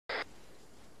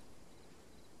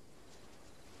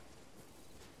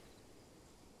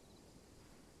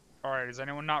Alright, is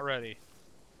anyone not ready?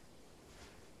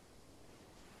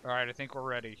 Alright, I think we're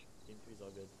ready. Team 3's all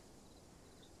good.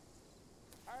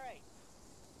 Alright,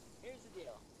 here's the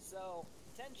deal. So,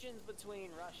 tensions between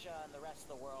Russia and the rest of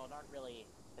the world aren't really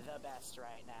the best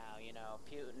right now. You know,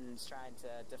 Putin's trying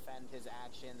to defend his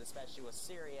actions, especially with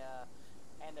Syria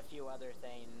and a few other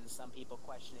things. Some people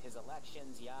question his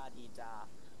elections, yada-da.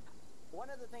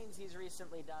 One of the things he's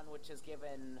recently done, which has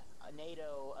given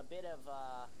NATO a bit of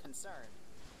concern,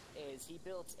 is he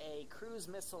built a cruise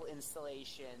missile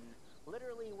installation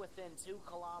literally within 2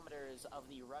 kilometers of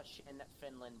the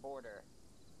Russian-Finland border.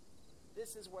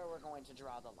 This is where we're going to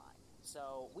draw the line.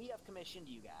 So we have commissioned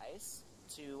you guys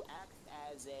to act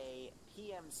as a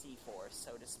PMC force,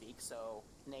 so to speak, so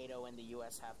NATO and the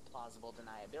US have plausible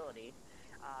deniability,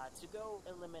 to go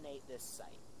eliminate this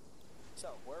site.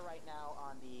 So we're right now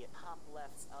on the top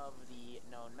left of the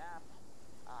known map,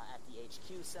 at the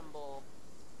HQ symbol.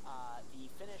 The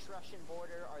Finnish-Russian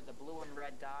border are the blue and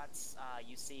red dots.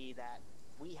 You see that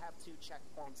we have 2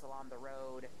 checkpoints along the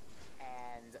road,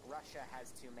 and Russia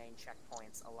has 2 main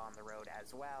checkpoints along the road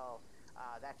as well.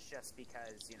 That's just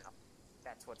because, you know,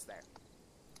 that's what's there.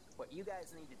 What you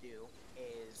guys need to do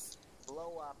is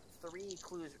blow up 3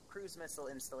 cruise missile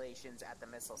installations at the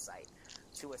missile site.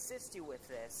 To assist you with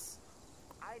this,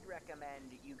 I'd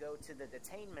recommend you go to the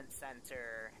detainment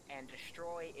center and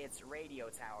destroy its radio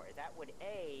tower. That would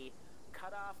A,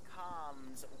 cut off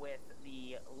comms with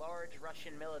the large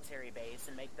Russian military base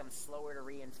and make them slower to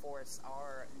reinforce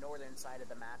our northern side of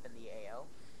the map in the AO,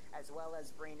 as well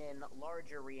as bring in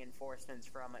larger reinforcements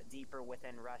from deeper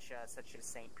within Russia, such as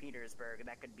St. Petersburg,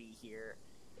 that could be here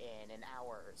in an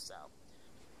hour or so.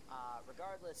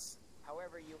 Regardless,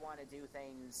 however you want to do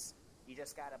things, you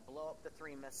just gotta blow up the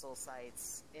 3 missile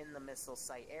sites in the missile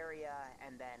site area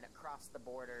and then cross the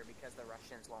border, because the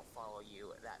Russians won't follow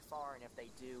you that far, and if they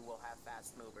do, we'll have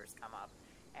fast movers come up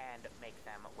and make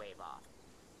them wave off.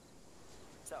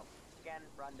 So, again,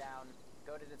 rundown,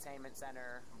 go to detainment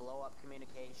center, blow up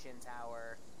communication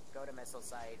tower, go to missile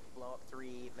site, blow up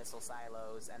 3 missile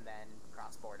silos, and then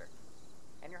cross border.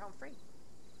 And you're home free.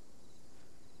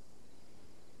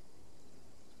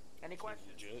 Any questions?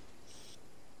 Legit.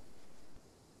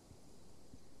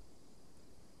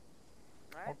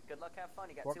 Alright, good luck, have fun.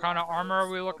 You got What 2 kind of armor are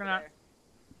off-roads we looking over at? there.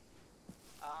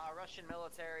 Russian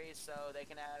military, so they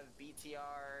can have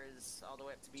BTRs all the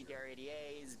way up to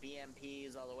BTR-80As,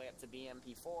 BMPs all the way up to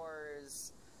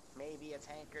BMP-4s, maybe a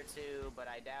tank or 2, but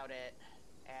I doubt it,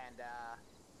 and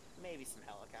maybe some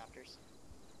helicopters.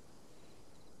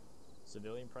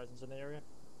 Civilian presence in the area?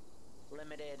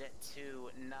 Limited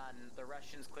to none. The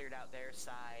Russians cleared out their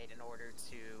side in order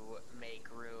to make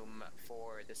room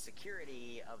for the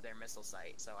security of their missile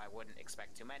site, so I wouldn't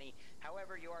expect too many.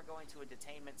 However, you are going to a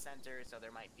detainment center, so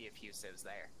there might be a few civs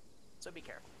there. So be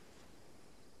careful.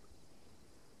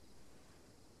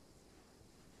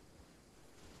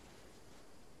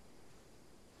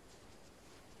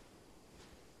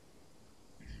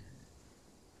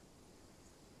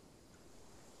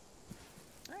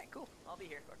 Alright, cool. I'll be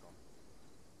here.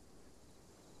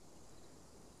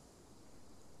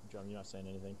 John, you're not saying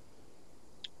anything.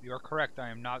 You're correct, I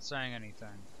am not saying anything.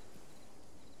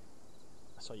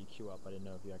 I saw you queue up. I didn't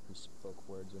know if you actually spoke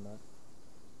words or not.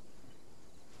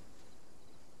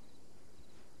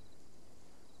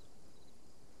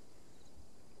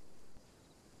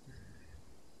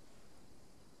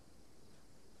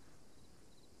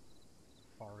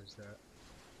 How far is that?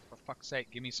 For fuck's sake,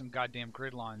 give me some goddamn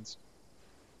grid lines.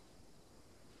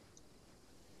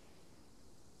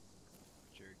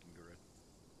 Jerry can go red.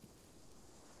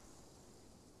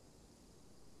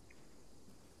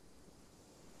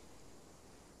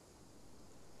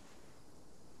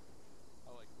 I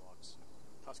like blocks.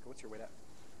 Tosca, what's your weight at?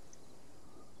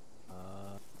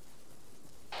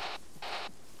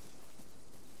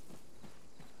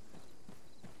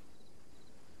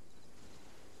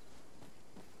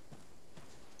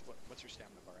 What's your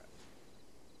stamina bar at?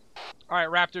 Alright,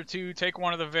 Raptor 2, take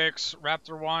one of the Vics.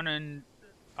 Raptor 1 and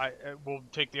we'll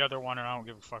take the other one, and I don't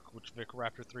give a fuck which Vic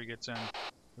Raptor 3 gets in.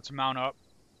 Let's mount up.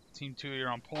 Team 2, you're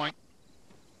on point.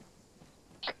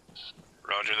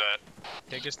 Roger that.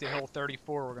 Take us to Hill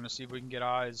 34. We're going to see if we can get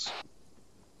eyes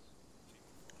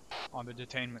on the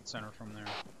detainment center from there.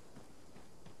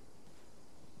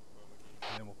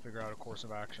 And then we'll figure out a course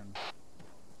of action.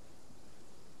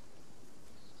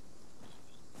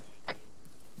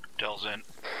 Dell's in.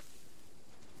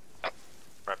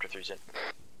 Raptor 3's in.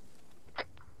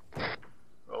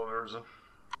 Oliver's in.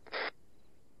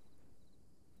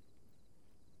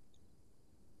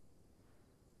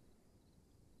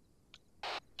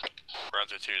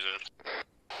 Raptor 2's in.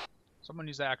 Someone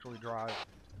needs to actually drive.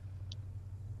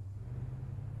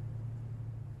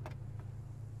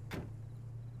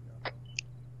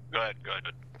 Go ahead, go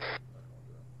ahead.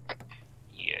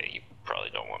 Yeah, you probably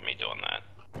don't want me doing that.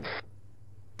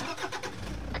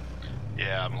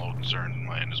 Yeah, I'm a little concerned in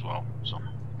my end as well, so.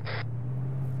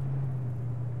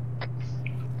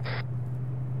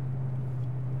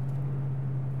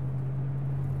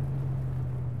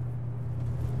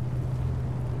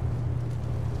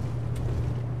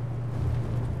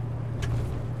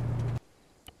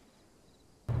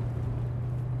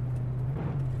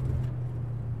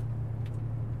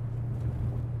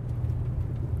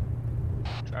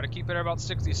 Try to keep it at about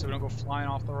 60 so we don't go flying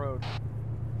off the road.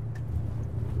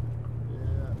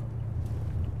 Yeah.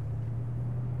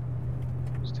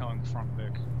 Just telling front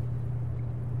Vic.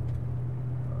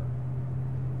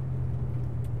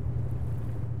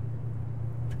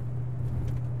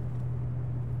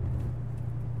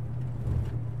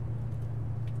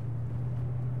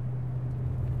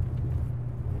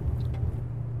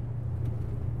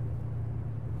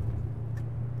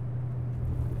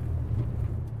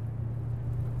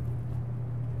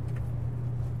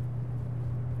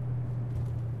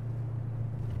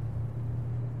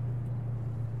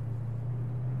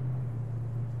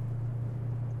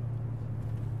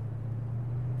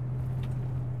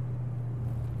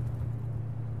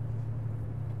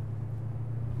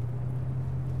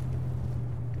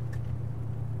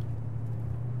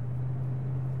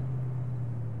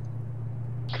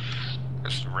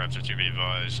 Raptor 2 be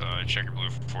advised, check your blue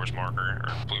force marker,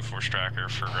 or blue force tracker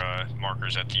for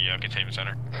markers at the containment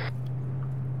center.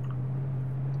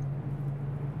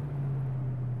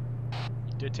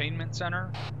 Detainment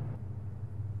center?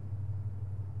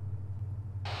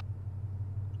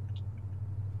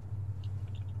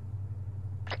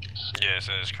 Yes,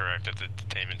 that is correct, at the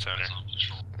detainment center.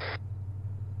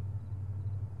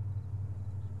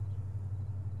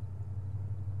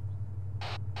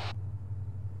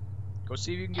 Go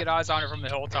see if you can get eyes on it from the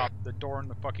hilltop. The door in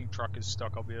the fucking truck is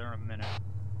stuck. I'll be there in a minute.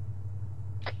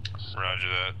 Roger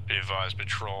that. Be advised,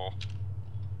 patrol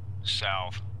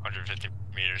south, 150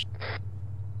 meters.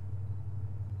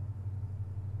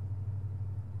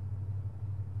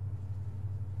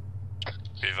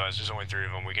 Be advised, there's only 3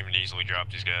 of them. We can easily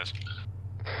drop these guys.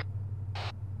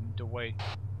 Need to wait.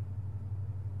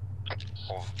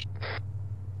 Oh.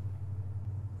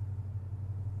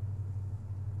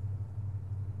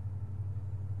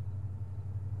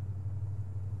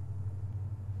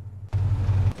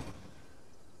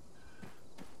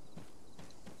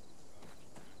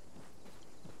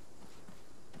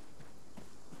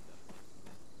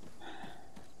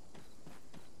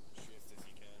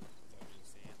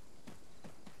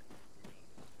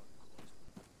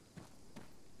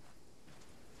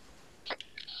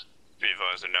 Be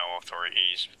advised, they're now off to our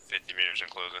east, 50 meters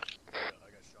and closing. I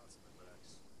got shots in my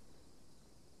backs.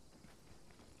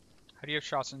 How do you have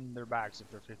shots in their backs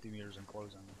if they're 50 meters and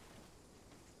closing?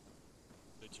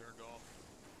 They turned off.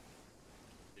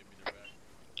 Gave me their back.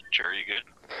 Jerry, you good?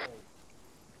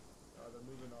 They're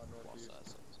moving on northeast.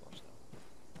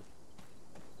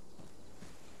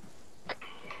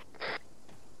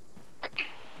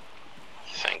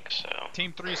 Think so.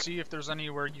 Team 3, see if there's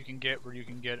anywhere you can get where you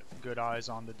can get good eyes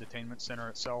on the detainment center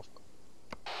itself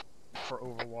for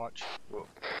Overwatch. We'll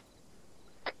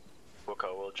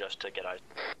go. We'll just to get eyes.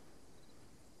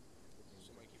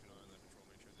 Somebody keep an eye on that patrol,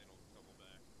 make sure they don't double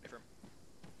back. Affirm.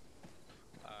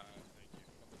 Thank you.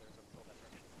 There's a patrol that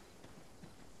direction.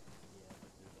 Yeah, but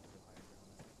there's also higher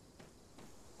ground.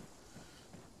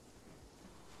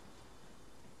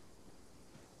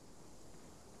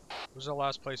 Where's the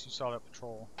last place you saw that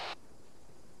patrol?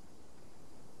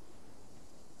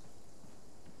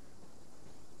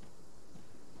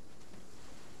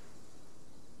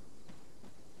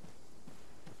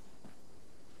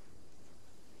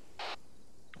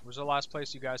 Where's the last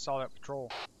place you guys saw that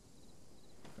patrol?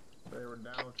 They were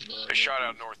down to the... They shot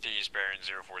out northeast, bearing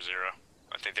 040.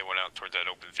 I think they went out towards that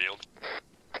open field.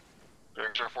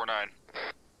 Bearing 049.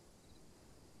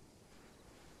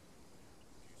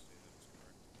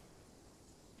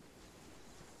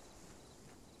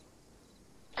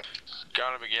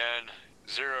 Got him again,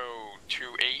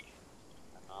 028,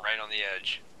 right on the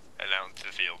edge, and out into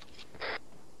the field.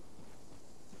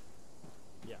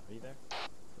 Yeah, are you there?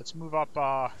 Let's move up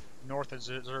north of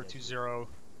 020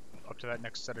 up to that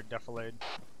next set of defilade.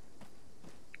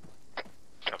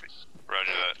 Copy.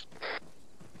 Roger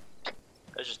that.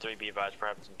 There's just 3 be advised for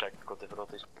having some technical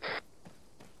difficulties.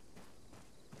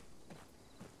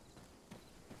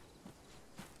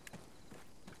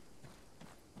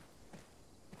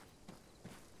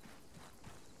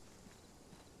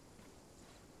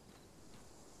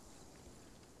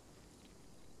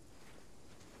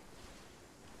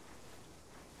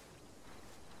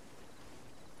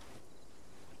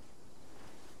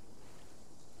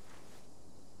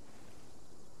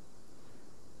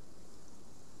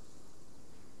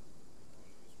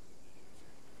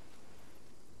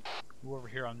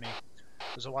 on me.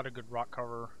 There's a lot of good rock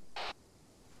cover.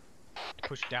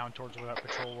 Push down towards where that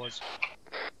patrol was.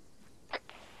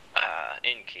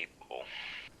 Incapable.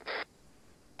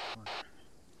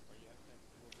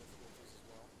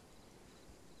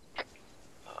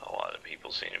 A lot of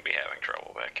people seem to be having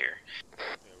trouble back here. Yeah,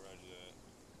 roger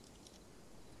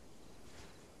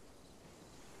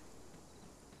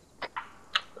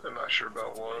that. I'm not sure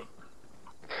about what.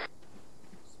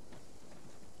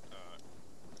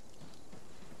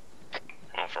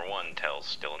 Well, for one, Tell's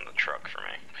still in the truck for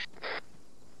me.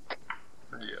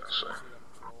 Yeah, so.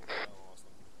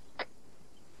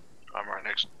 I'm right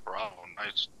next to Bravo.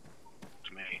 Nice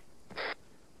to me.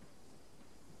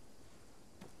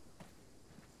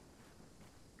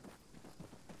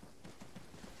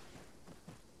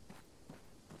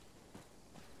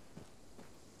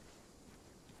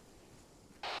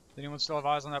 Does anyone still have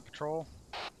eyes on that patrol?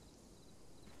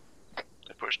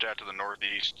 They pushed out to the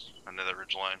northeast under the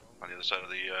ridge line on the other side of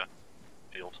the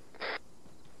field.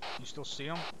 You still see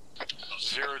them?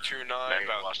 029,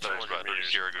 about last time was 200 about 30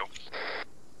 meters. years ago.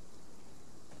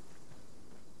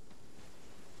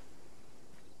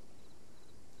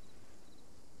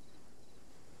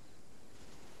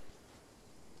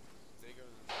 They go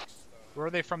to the next, Where are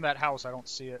they from that house? I don't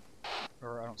see it.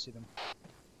 Or I don't see them.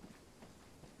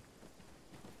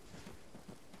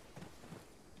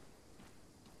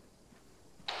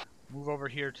 Move over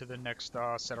here to the next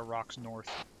set of rocks north.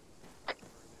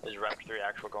 Is Raptor 3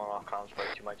 actual going off comms for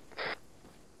like 2 mics?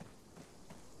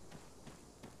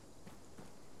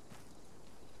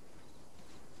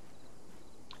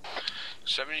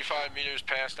 $75 meters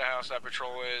past the house that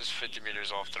patrol is, 50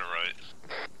 meters off to the right.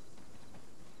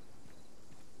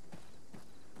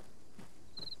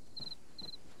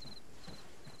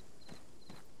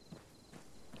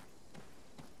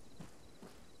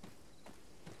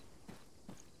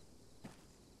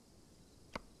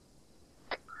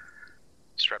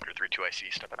 Raptor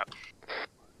 3-2IC stepping up.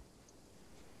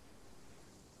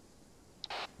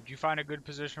 Did you find a good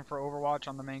position for Overwatch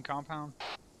on the main compound?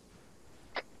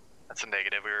 That's a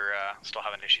negative. We were still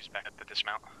having issues back at the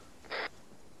dismount.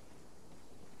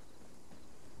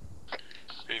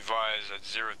 Be advised at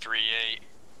 038,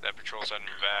 that patrol's heading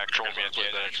back. Patrol's be at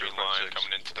the entry line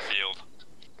coming into the field.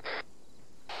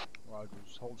 Well,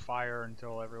 just hold fire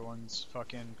until everyone's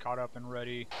fucking caught up and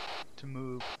ready to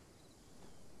move.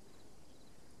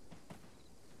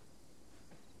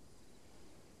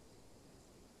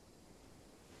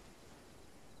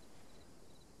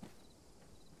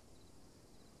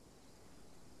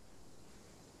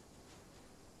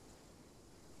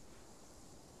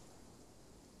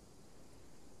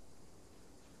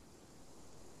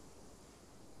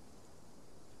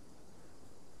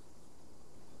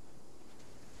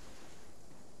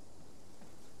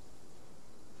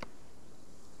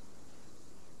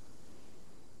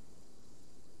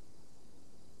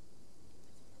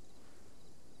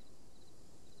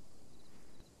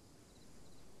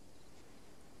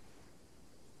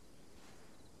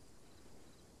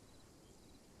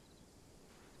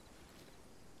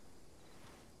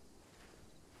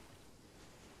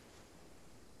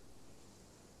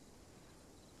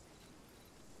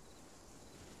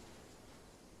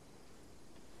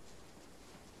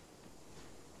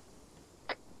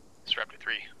 It's Raptor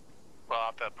 3. We'll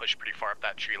have to push pretty far up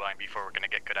that tree line before we're gonna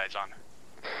get good eyes on.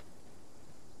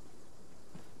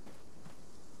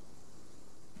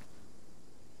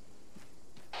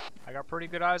 I got pretty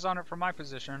good eyes on it from my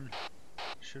position.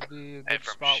 Should be a good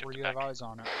from spot ship where to you have back. eyes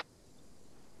on it.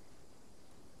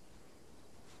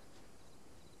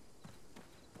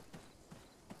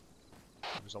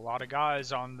 There's a lot of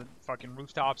guys on the fucking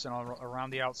rooftops and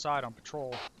around the outside on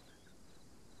patrol.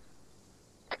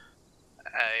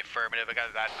 Affirmative. I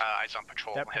got that eyes on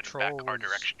patrol. That heading patrol back our was-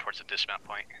 direction towards the dismount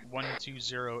point.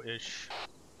 120-ish.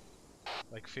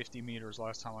 Like 50 meters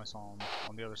last time I saw him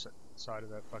on the other side of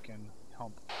that fucking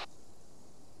hump.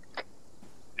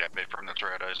 Yeah, they from that's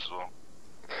red eyes as well.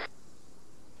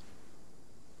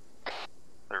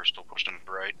 They were still pushed in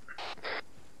the right.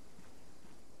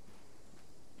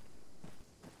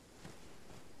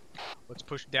 Let's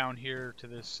push down here to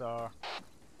this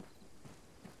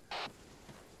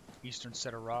eastern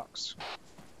set of rocks.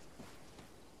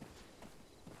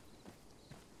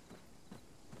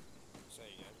 Say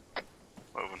again.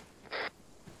 Moving.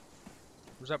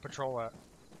 Where's that patrol at?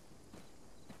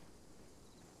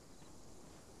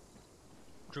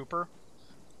 Trooper?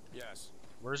 Yes.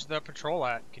 Where's the patrol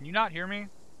at? Can you not hear me?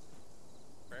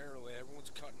 Apparently, everyone's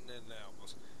cutting in now.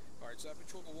 Alright, so that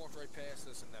patrol walked right past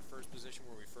us in that first position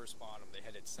where we first spotted them. They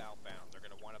headed southbound. They're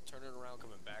going to wind up turning around,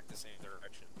 coming back the same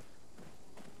direction.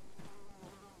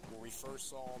 Where we first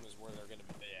saw them is where they're going to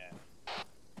be at.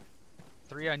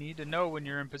 3, I need to know when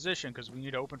you're in position, because we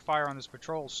need to open fire on this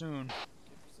patrol soon. Get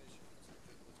position.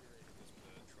 Let's get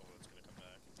ready for this patrol that's going to come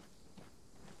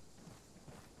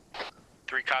back.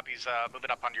 3 copies,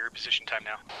 moving up onto your position time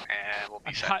now, and we'll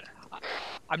be set.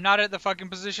 I'm not at the fucking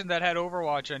position that had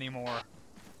Overwatch anymore.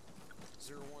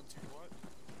 012 what?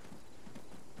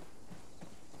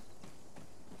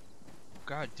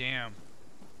 God damn.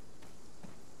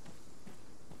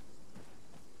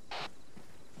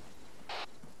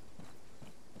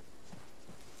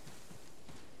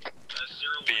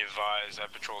 Be advised,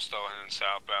 that patrol's still heading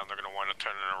southbound. They're going to want to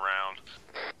turn it around.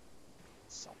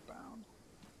 Southbound.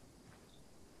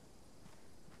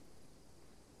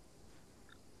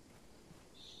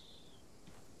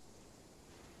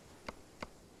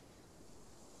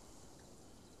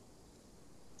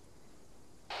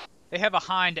 They have a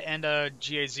Hind and a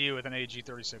GAZ with an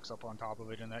AG-36 up on top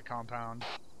of it in that compound.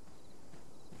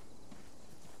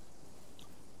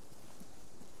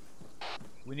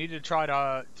 We need to try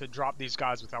to drop these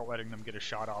guys without letting them get a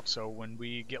shot off, so when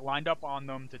we get lined up on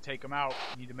them to take them out,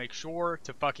 we need to make sure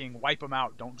to fucking wipe them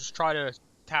out. Don't just try to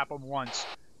tap them once.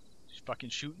 Just fucking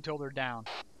shoot until they're down.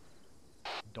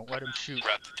 Don't let them shoot.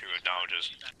 Rep 2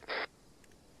 acknowledges.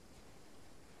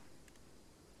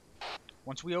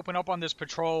 Once we open up on this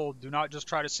patrol, do not just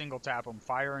try to single tap them.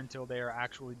 Fire until they are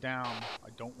actually down.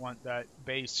 I don't want that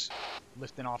base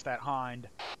lifting off that Hind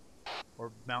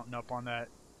or mounting up on that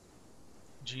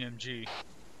GMG.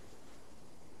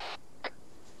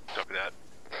 Copy that.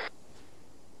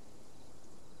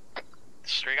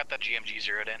 Straight got that GMG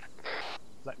zeroed in.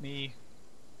 Let me...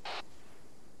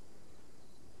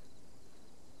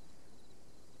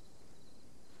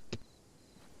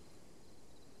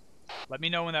 Let me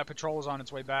know when that patrol is on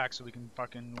its way back so we can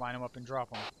fucking line them up and drop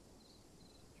them.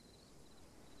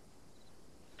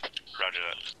 Roger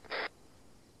that.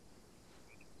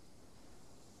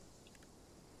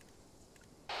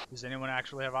 Does anyone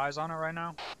actually have eyes on it right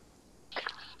now?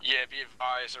 Yeah, be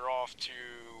advised, they're off to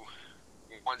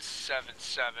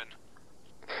 177.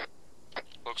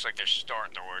 Looks like they're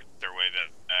starting to work their way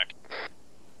back.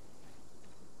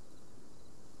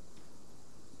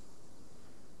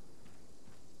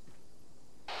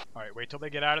 Alright, wait till they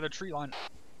get out of the tree line.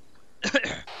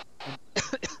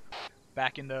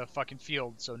 Back in the fucking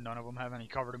field so none of them have any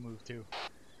cover to move to.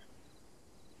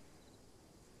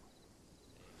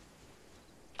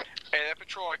 Hey, that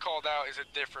patrol I called out is a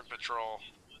different patrol.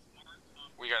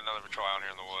 We got another patrol out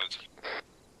here in the woods.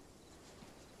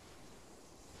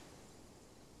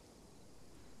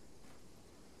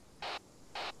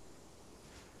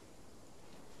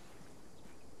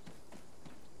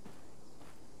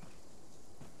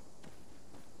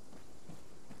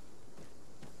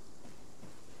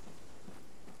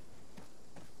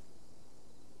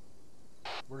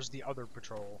 Where's the other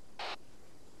patrol?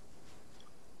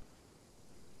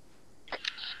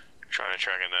 Trying to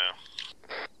track it now.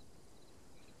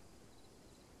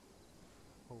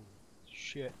 Holy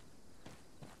shit.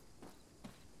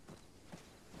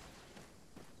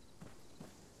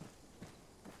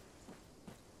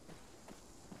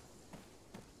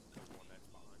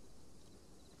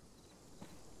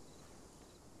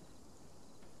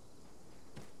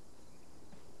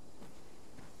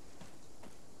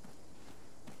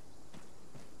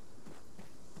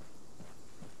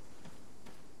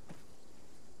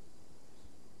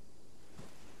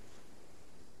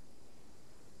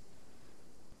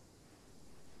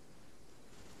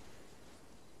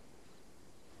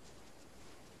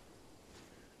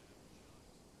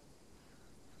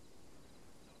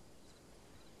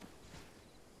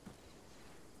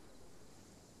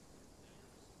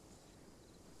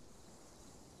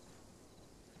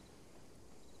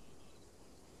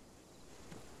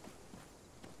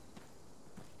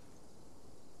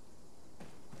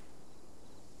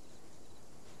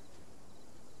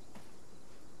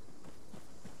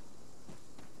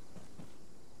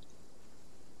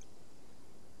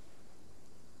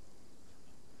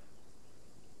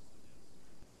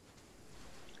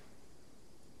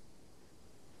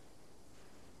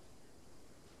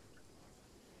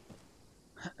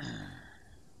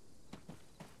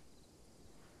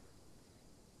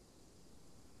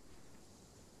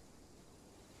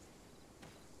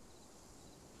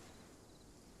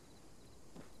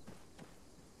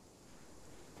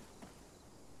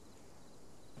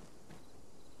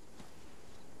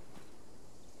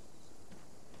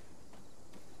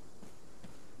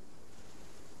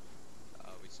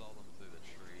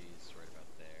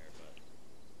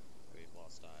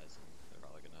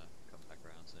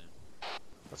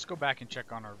 Let's go back and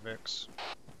check on our VIX.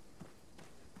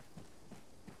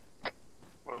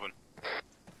 Moving.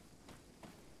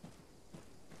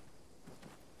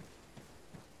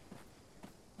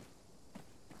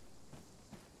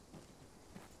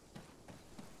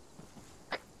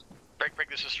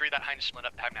 this is 3. That Heinz split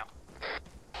up time now.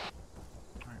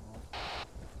 Alright, well,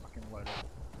 fucking let it.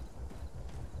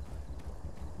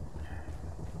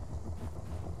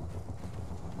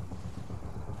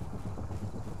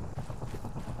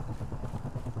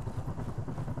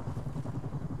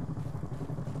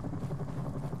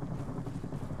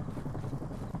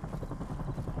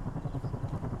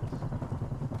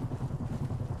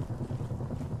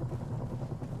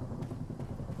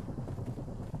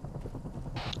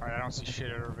 Alright, I don't see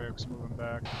shit at our Vicks moving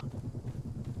back.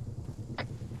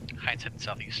 Heinz heading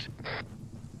southeast.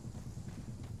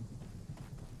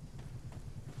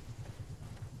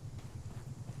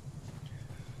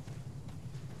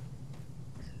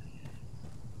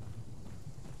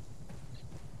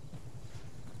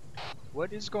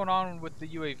 What is going on with the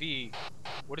UAV?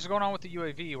 What is going on with the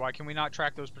UAV? Why can we not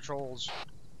track those patrols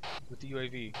with the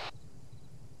UAV?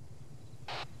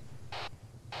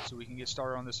 So we can get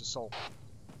started on this assault.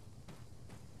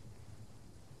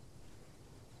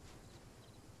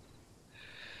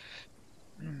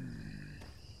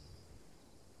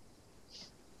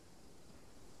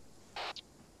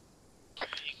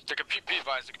 Be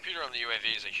advised, the computer on the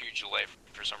UAV is a huge delay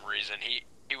for some reason. He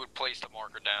would place the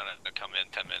marker down and come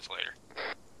in 10 minutes later.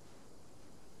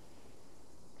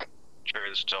 Sure,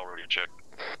 this is all radio check.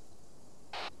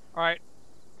 Alright.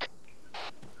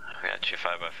 I got you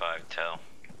 5x5 tell.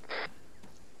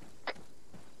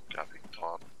 Copy.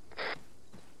 Top.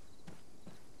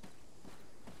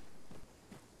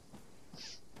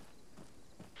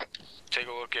 Take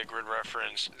a look at grid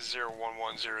reference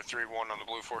 011031 on the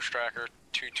Blue Force tracker.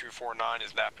 2249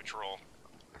 is that patrol.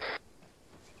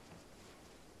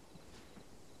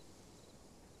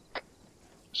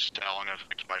 Still, I'm gonna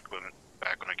fix my equipment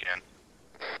back when I can.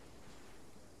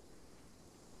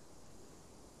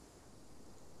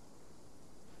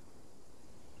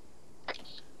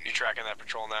 You tracking that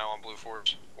patrol now on Blue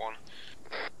Force 1?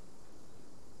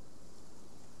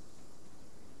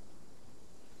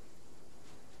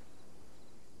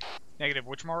 Negative,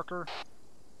 which marker?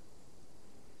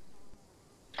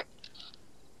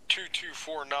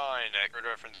 2249 at grid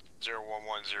reference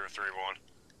 011031.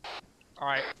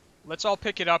 Alright, let's all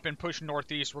pick it up and push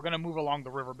northeast. We're gonna move along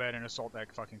the riverbed and assault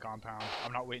that fucking compound.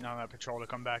 I'm not waiting on that patrol to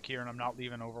come back here, and I'm not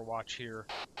leaving Overwatch here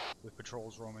with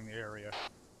patrols roaming the area.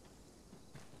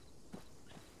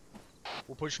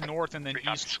 We'll push north and then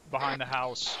east behind the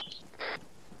house,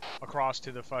 across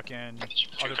to the fucking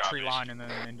other tree line, and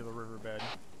then into the riverbed.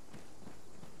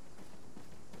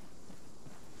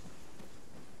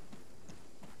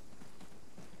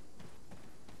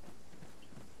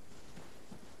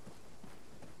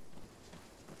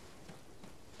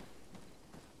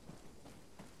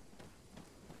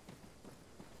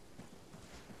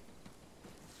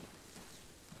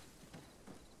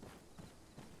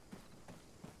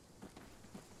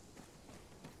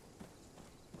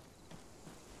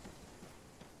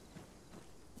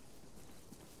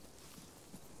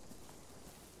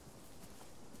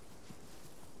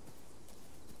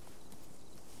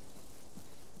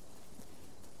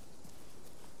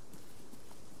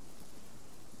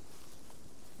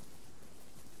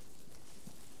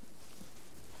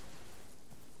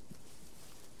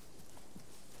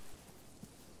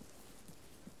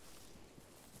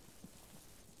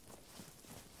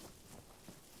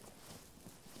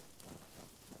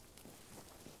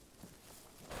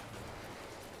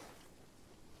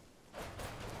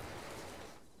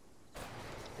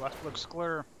 Left looks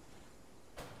clear.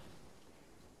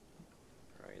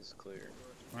 Right is clear.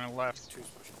 Right, left. Two's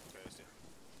pushing past you.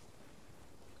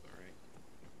 Alright.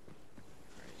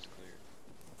 Right is clear.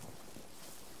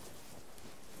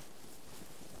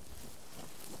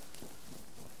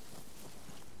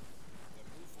 That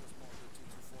Blue Force marker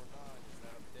 2249, is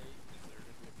that update? Is there going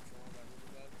to be a patrol on that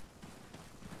riverbed?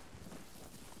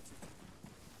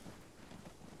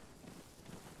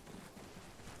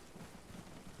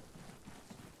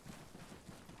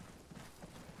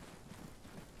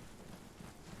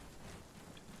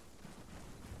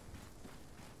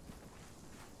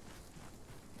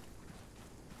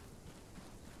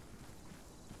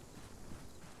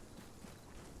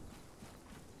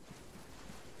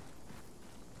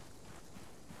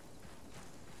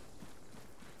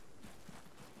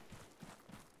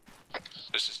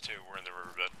 This is 2, we're in the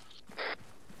riverbed.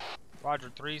 Roger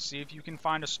 3, see if you can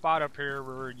find a spot up here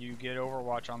where you get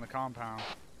Overwatch on the compound.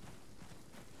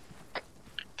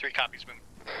 3 copies, boom.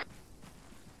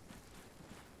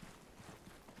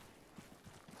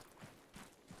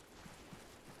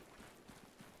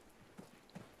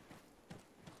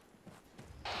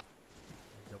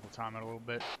 Double time it a little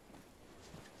bit.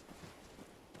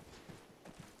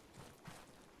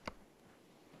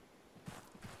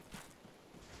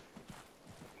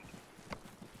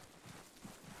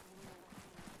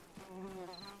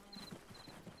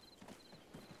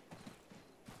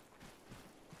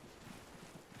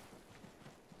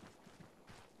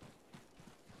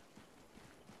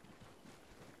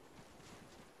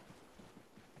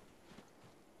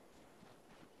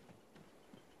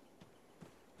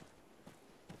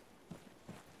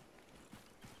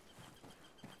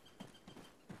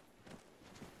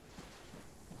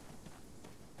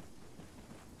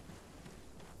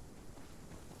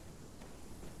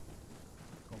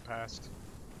 past.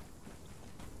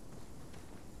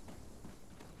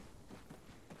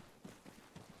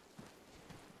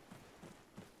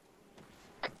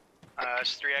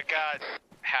 It's 3. I got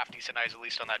half decent eyes at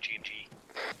least on that GMG.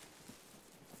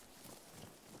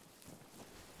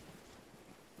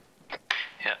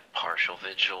 Yeah, partial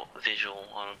visual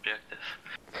on objective.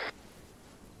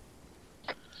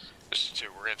 This is 2.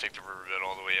 We're gonna take the riverbed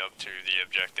all the way up to the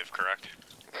objective, correct?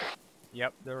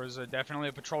 Yep, there was definitely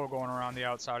a patrol going around the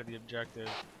outside of the objective.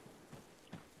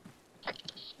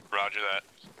 Roger that.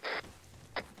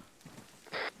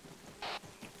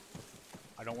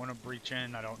 I don't want to breach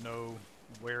in. I don't know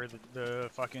where the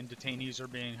fucking detainees are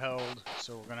being held,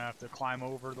 so we're gonna have to climb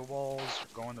over the walls,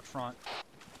 go in the front.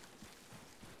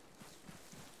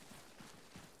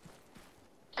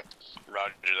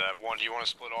 Roger that. 1, do you want to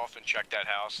split off and check that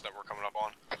house that we're coming up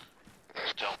on?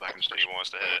 Still back in Or do station. you want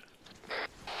us to hit it?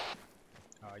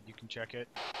 You can check it.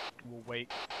 We'll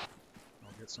wait.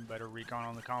 I'll get some better recon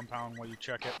on the compound while you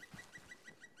check it.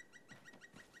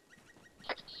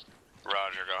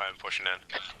 Roger, go ahead and push it in.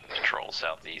 Patrol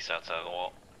southeast outside of the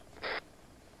wall.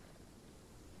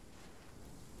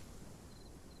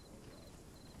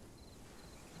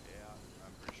 Yeah,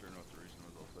 I'm pretty sure I know what the reason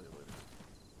was. I'll tell you later.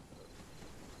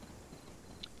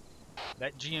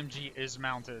 That GMG is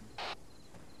mounted.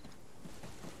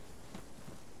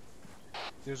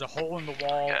 There's a hole in the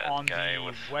wall Got a on guy the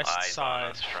with west eyes side.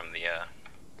 on us from the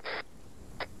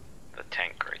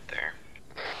tank right there.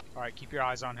 Alright, keep your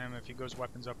eyes on him. If he goes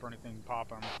weapons up or anything,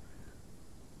 pop him.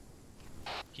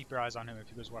 Keep your eyes on him. If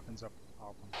he goes weapons up,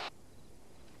 pop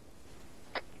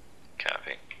him.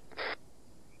 Copy.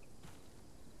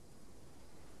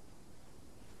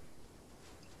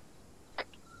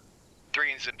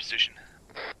 Three is in position.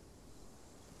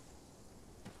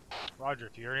 Roger,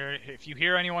 if you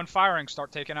hear anyone firing,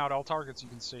 start taking out all targets you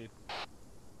can see.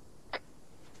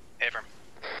 Affirm.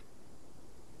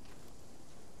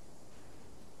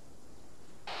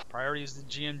 Priority is the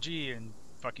GMG, and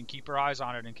fucking keep your eyes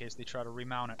on it in case they try to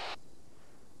remount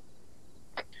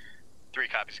it. 3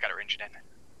 copies, got our engine in.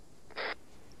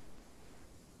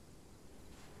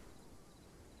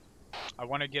 I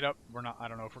want to get up. I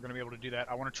don't know if we're going to be able to do that.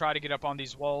 I want to try to get up on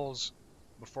these walls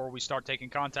before we start taking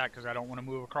contact, because I don't want to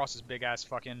move across this big ass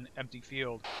fucking empty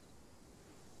field.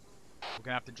 We're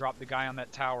going to have to drop the guy on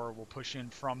that tower. We'll push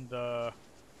in from the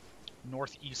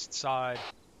northeast side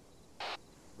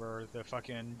where the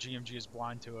fucking GMG is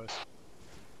blind to us.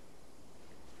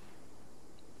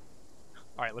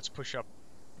 Alright, let's push up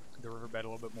the riverbed a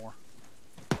little bit more.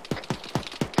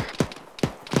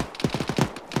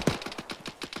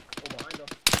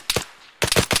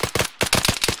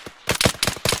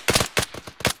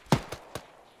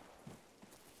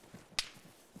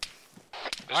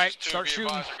 Alright, start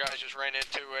shooting. Our guys just ran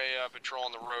into a patrol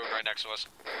on the road right next to us.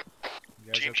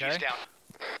 You guys GMG's okay? down.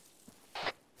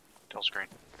 Tell screen.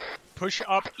 Push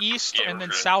up east Yeah, and we're then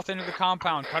good. south into the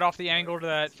compound. Cut off the angle to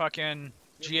that fucking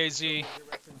GAZ.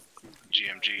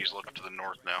 GMG's looking to the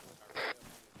north now.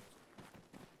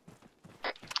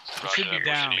 It should be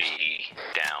down. Be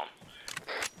down.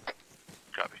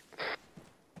 Copy.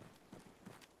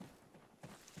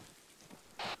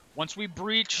 Once we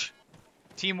breach,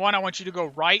 Team 1, I want you to go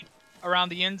right around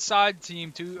the inside.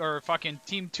 Team 2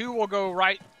 will go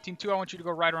right. Team 2, I want you to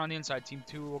go right around the inside. Team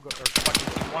 2 will go, or fucking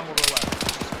Team 1 will go left.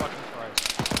 Jesus fucking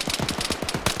Christ.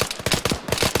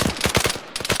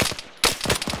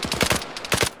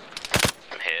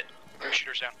 I'm hit. Rear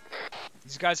shooters down.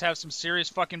 These guys have some serious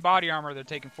fucking body armor. They're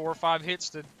taking 4 or 5 hits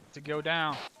to go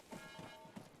down.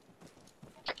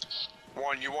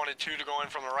 1, you wanted 2 to go in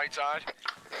from the right side?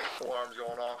 Alarm's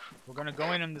going off. We're gonna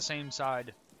go in on the same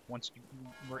side. Once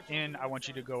we're in, I want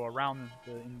you to go around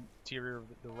the interior, of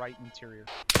the right interior.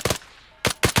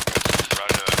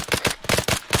 Roger that.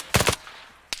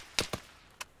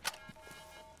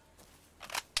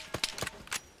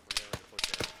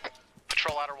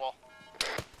 Patrol outer wall.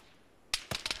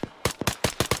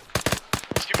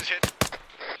 Steven's hit.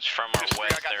 It's from our Just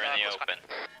west, I got they're in the close open.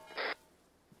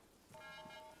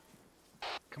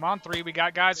 Come on, 3. We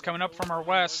got guys coming up from our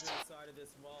west.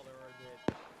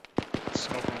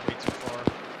 Smoking way too far.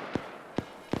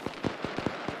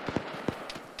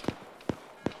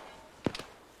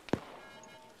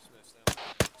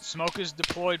 Smoke is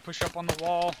deployed. Push up on the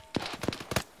wall.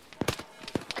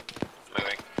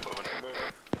 Moving.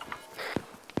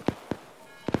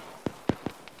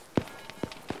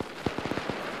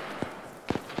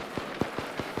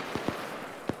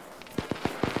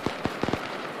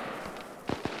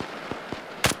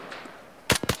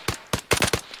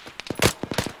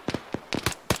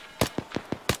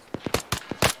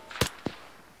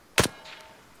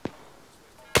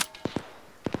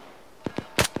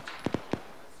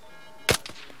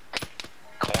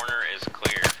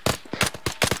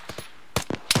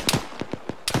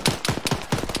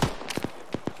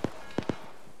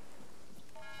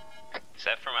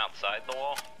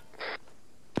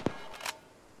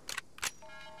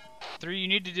 3, you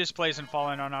need to displace and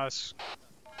fall in on us.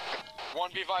 One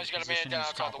be advised, you got a man Position down is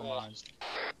outside the wall. compromised.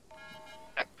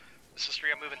 This is 3,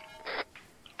 I'm moving.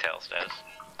 Tail status.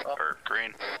 Or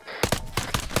green.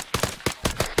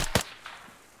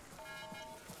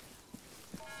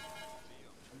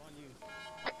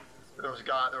 There was a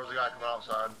guy coming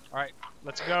outside. Alright,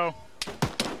 let's go.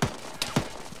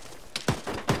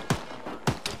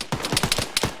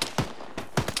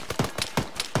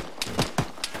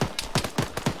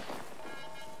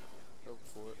 Go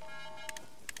for it.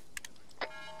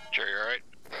 Jerry, alright?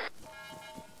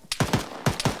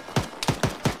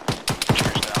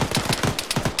 Jerry's down.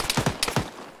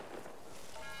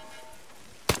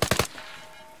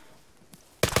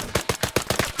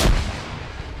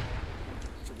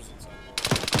 Troopers inside the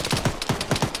wall.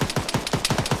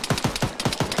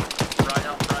 Frag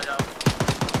out, frag out.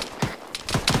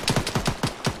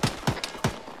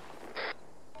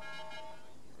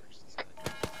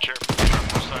 Jerry, push on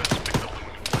both sides of this big building.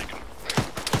 We can flank him.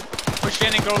 Push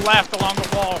in and go left along the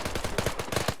wall.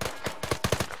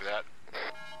 Copy that.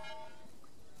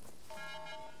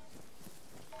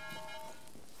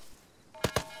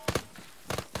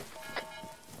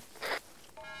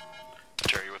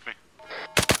 Jerry, you with me?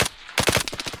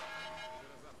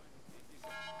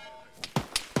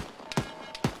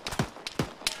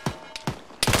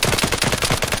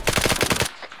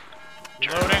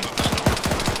 Jerry, Reloading. open this door.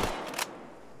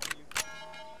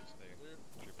 Clear.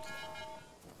 Troopers down.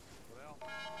 Well,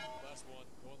 last one.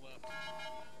 Going left.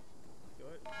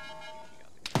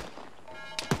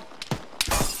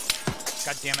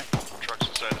 God damn it. Trucks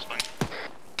inside this thing.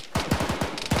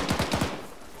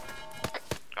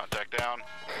 Contact down.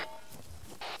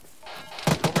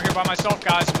 Over here by myself,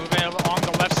 guys. Moving along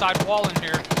the left side wall in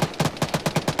here.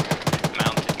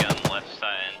 Mounted gun, left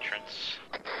side entrance.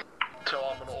 So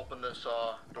I'm gonna open this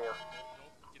door.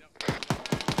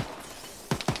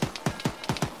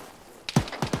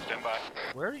 Stand by.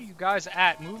 Where are you guys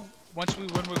at? Move. When we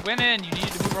went in, you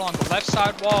needed to move along the left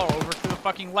side wall over to the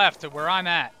fucking left to where I'm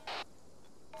at.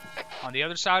 On the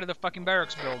other side of the fucking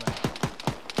barracks building.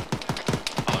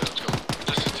 Ollie, let's go.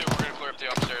 This is 2, we're gonna clear up the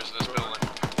upstairs of this building.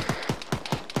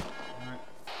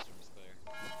 Troopers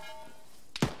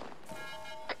there.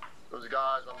 Those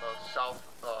guys on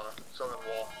the southern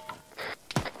wall.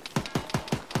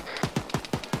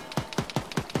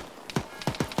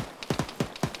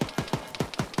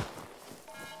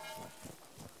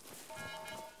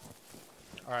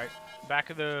 Alright, back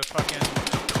of the fucking...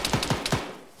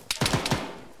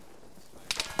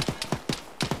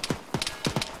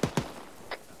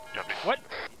 Copy. What?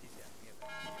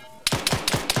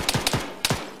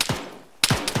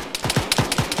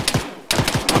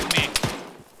 Fuck me.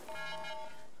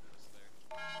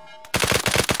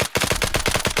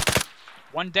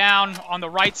 One down on the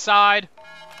right side.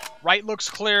 Right looks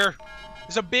clear.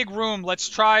 There's a big room. Let's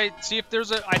try, see if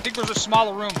there's a, I think there's a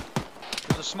smaller room.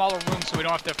 There's a smaller room so we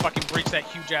don't have to fucking breach that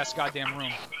huge ass goddamn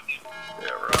room. Yeah,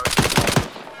 right.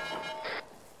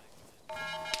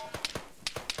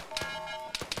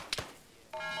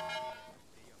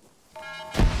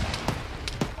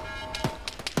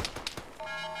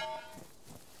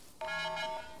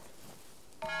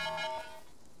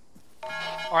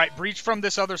 Alright, breach from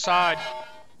this other side.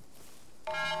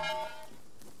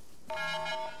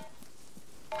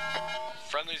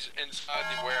 Friendly's inside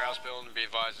the warehouse building, be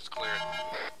advised it's cleared.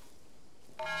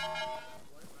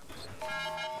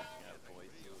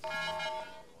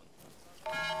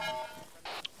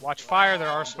 Watch fire, there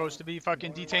are supposed to be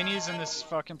fucking detainees in this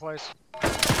fucking place.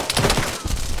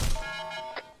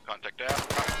 Contact down.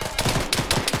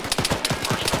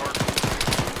 First door.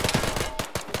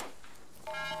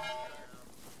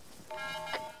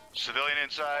 Civilian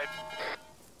inside.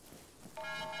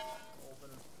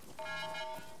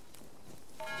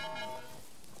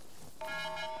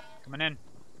 Coming in.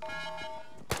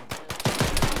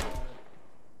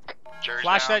 Jerry's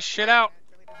Flash down. that shit out.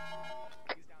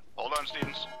 Hold on,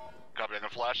 Stevens. Copy. I'm gonna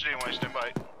flash it anyway. Stand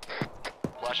by.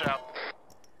 Flash out.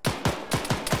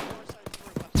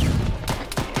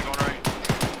 Going right.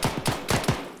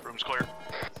 Room's clear.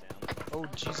 Oh,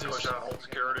 Jesus. Push out, hold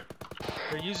security.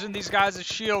 They're using these guys as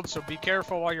shields, so be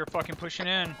careful while you're fucking pushing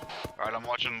in. Alright, I'm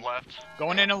watching left.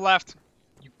 Going in and left.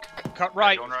 You cut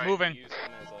right, going right. moving. Use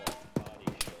him as a body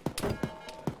shield.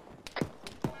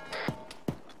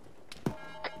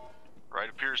 Right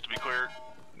appears to be cleared.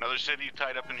 Another city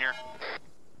tied up in here.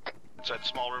 Inside the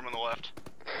small room on the left.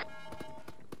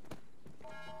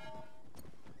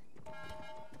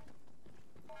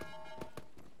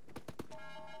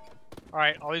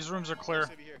 Alright, all these rooms are clear.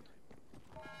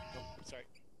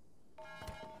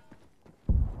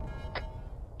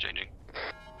 Changing.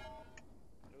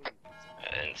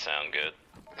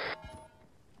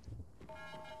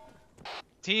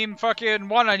 Team fucking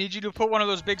 1, I need you to put one of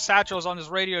those big satchels on this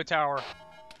radio tower.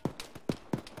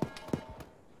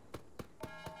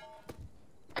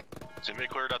 Has anybody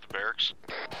cleared out the barracks?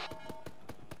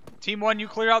 Team 1, you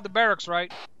clear out the barracks,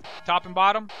 right? Top and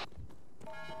bottom?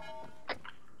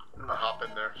 I'm gonna hop in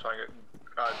there so I get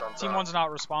guys on Team top. 1's not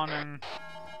responding.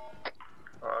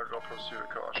 Go proceed with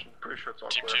caution. Pretty sure it's all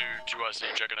Team clear. 2,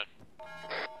 2IC, checking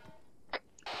it.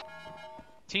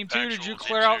 Team 2, did you Actual,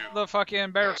 clear Team out 2. the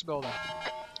fucking barracks building?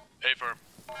 A firm.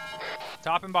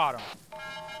 Top and bottom.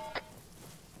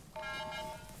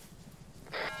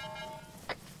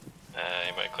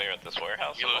 Anybody clear out this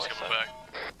warehouse? Elo's coming back.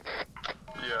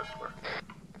 Yeah, it's clear.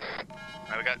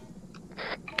 Alright, we got.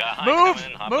 Got Move!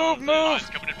 coming in, hop Move! on. Move! It's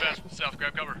coming in fast from the south.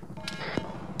 Grab cover.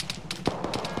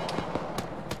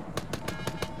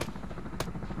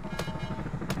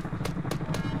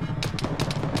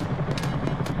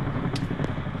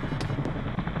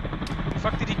 The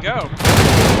fuck did he go?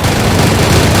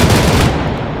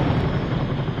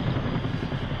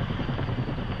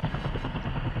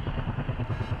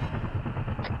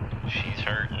 She's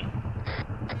hurting.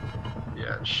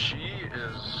 Yeah, she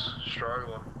is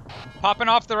struggling. Popping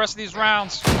off the rest of these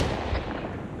rounds.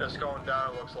 It's going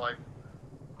down, it looks like.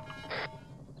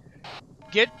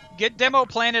 Get demo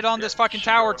planted on this fucking she's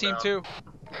tower, going Team down. 2.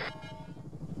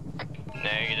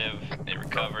 Negative. It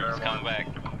recovered. It's coming back.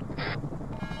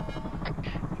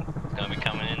 It's gonna be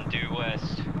coming in due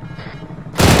west.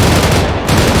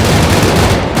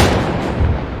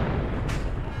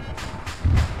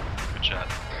 Good shot.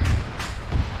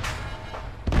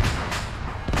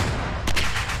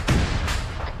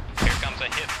 Here comes a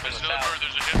hit from There's the another south. bird.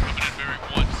 There's a hit coming in bearing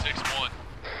 161.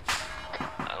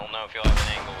 I don't know if you'll have an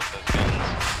angle with those guns.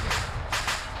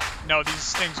 No,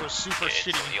 these things are super Yeah,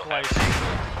 shitty you'll in have place. an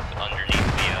angle underneath the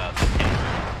tin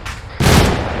roof.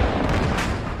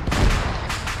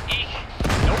 Eek.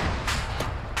 Nope.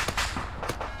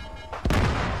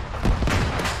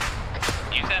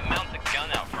 Use that mounted gun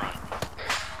out front.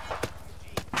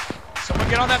 Someone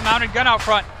get on that mounted gun out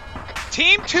front.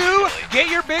 Team 2, get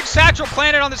your big satchel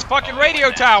planted on this fucking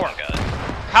radio tower.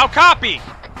 How copy?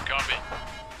 Copy.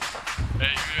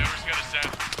 Hey, whoever's got a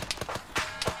sound.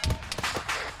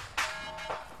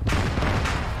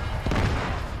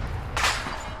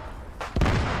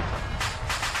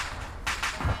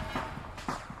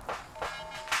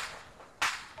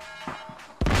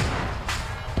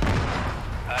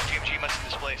 GMG must have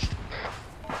displaced.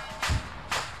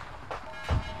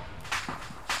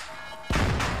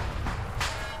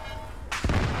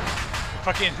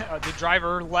 Fucking the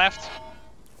driver left.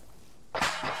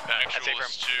 Actual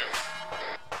is 2.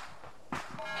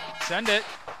 Send it.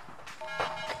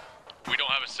 We don't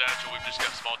have a satchel. We've just got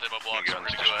small demo blocks. We're gonna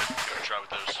go ahead and go try with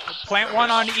those. Plant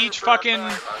one on each fucking.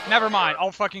 Never mind.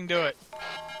 I'll fucking do it.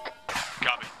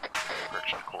 Copy.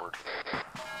 Friction cord.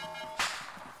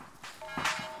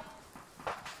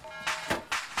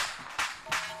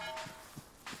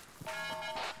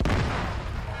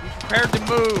 Be prepared to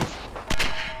move.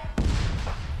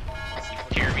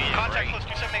 Contact close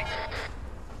 278.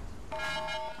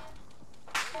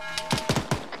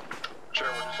 Sure,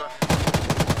 what'd you say?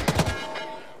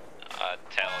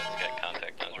 Talon's got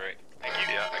contact guns, right? Thank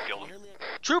you. Yeah, I killed him.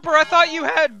 Trooper, I thought you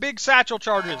had big satchel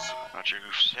charges. Not sure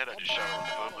who said I just shot him in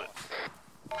the foot,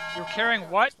 but. You're carrying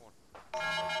what?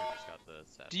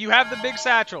 Do you have the big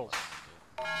satchels?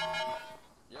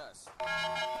 Yes.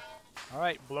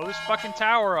 Alright, blow this fucking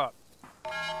tower up.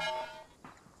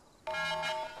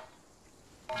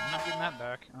 I'm not getting that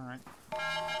back. Alright.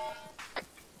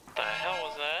 The hell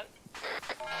was that?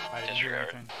 I didn't hear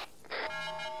anything.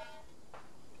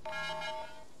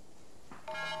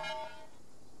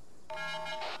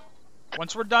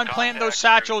 Once we're done planting those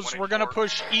satchels, we're gonna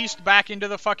push east back into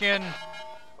the fucking...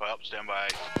 Well, stand by.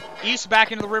 East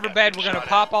back into the riverbed. We're gonna shot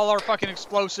pop all our fucking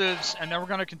explosives, and then we're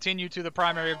gonna continue to the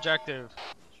primary objective.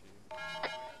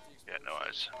 Yeah, no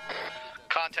eyes.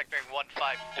 Contact bearing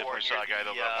 154. Definitely saw a guy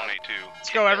though, about 182. Let's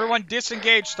go, everyone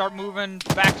disengage, start moving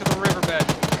back to the riverbed.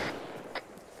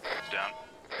 Down.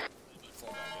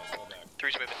 Fall back, guys. Fall back.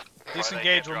 3's moving.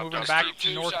 Disengage, we're moving back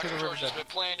north to the Charges riverbed. been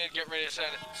planted. Get ready to send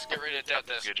it. Get ready to death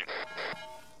this. Engaging.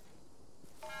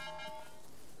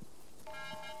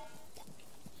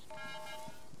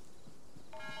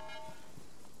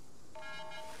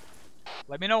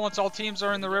 Let me know once all teams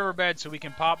are in the riverbed so we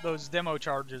can pop those demo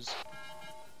charges.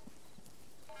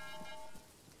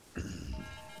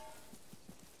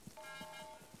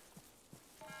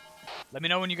 Let me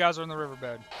know when you guys are in the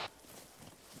riverbed.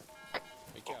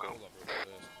 We can't Okay. hold up over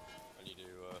this. I need to.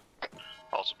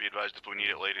 Also be advised if we need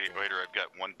it later, I've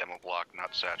got one demo block,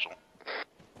 not satchel.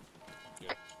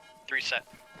 3 set.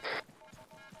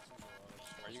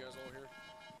 Are you guys all here?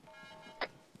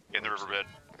 In the riverbed.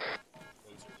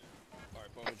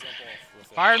 Alright, Bowman, jump off. With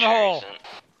Fire in the hole.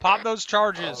 Pop those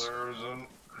charges.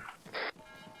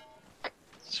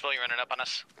 Civilian running up on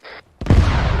us.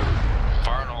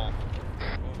 Fire in the hole.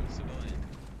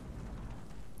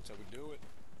 That's how we do it.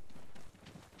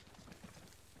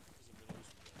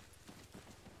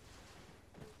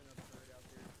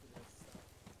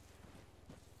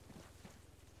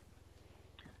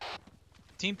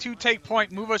 Team 2, take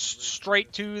point. Move us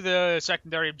straight to the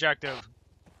secondary objective.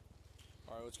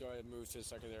 Alright, let's go ahead and move to the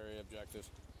secondary objective.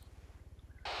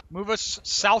 Move us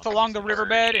south along the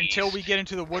riverbed until we get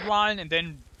into the wood line, and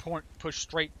then push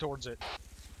straight towards it.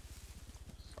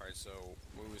 Alright, so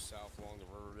move us south along the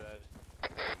riverbed,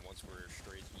 and once we're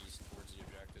straight east towards the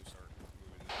objective, start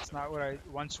moving. It's not what I...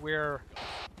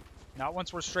 Not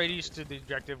once we're straight east to the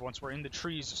objective. Once we're in the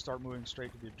trees, start moving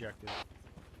straight to the objective.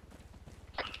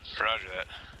 Roger that.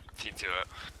 Team 2 up.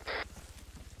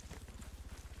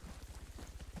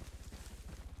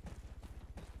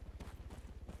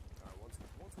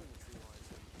 Once we're in the tree lines,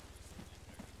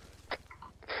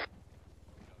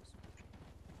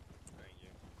 thank you.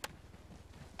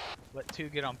 Let 2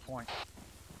 get on point.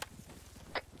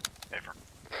 Affirm.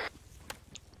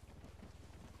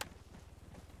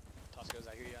 Toscos,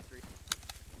 I hear you on 3.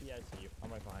 Yeah, I see you.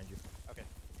 I'm right behind you. Okay.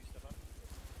 You step up.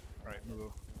 Alright,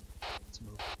 move. Let's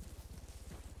move.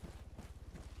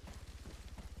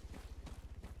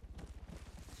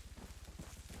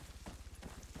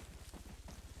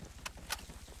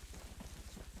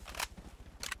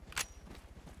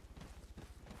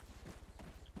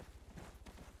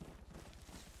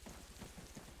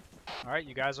 Alright,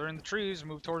 you guys are in the trees.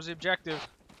 Move towards the objective.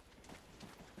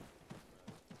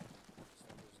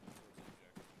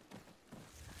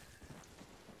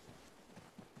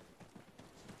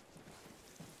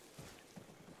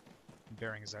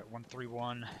 Bearing is at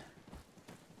 131.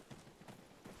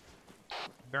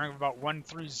 Bearing of about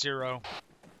 130.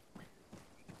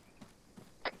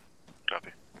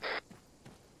 Copy.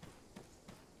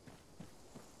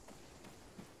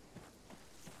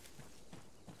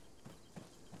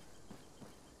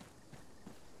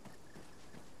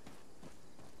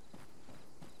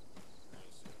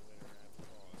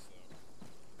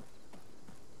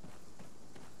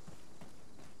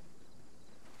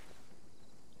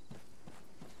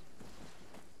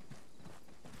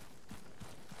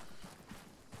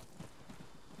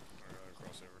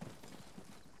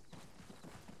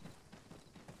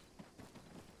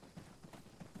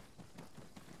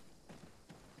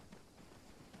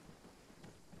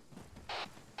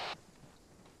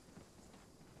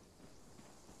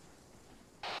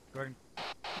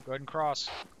 Go ahead and cross.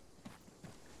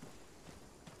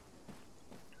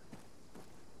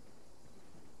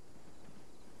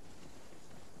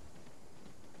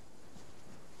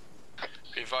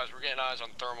 Be advised, we're getting eyes on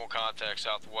thermal contact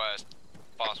southwest.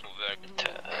 Possible Vic.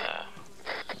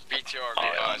 BTR, be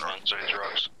advised. City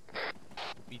drugs.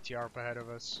 BTR up ahead of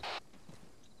us.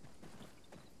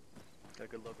 Got a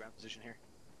good low ground position here.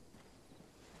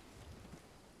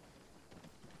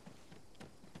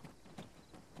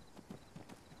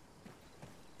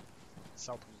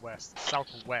 Southwest.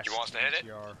 You want us to hit it?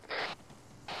 BTR.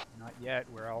 Not yet.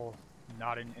 We're all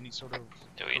not in any sort of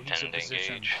Do we intend to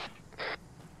position. engage?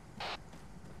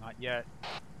 Not yet.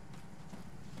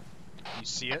 You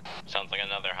see it? Sounds like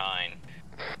another Hind.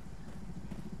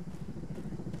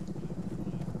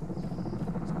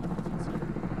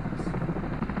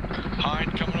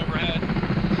 Hind coming overhead.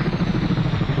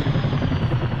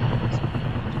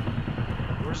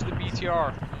 Where's the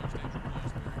BTR?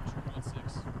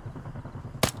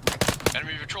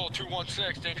 Enemy patrol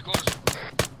 216, danger close.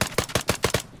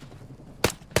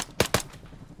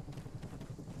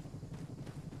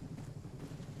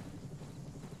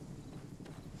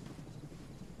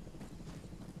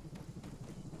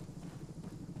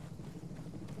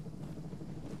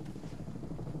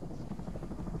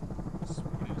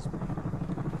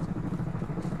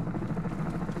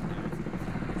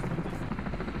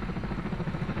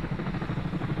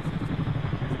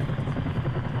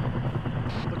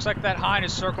 Looks like that Hind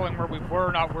is circling where we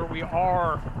were, not where we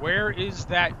are. Where is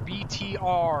that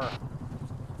BTR?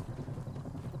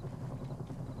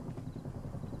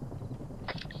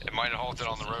 It might have halted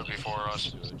on the road before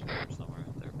us. Somewhere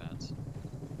thereabouts.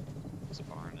 There's a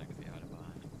barn that could be hiding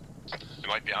behind. It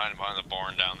might be behind the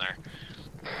barn down there.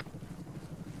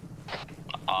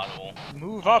 Audible.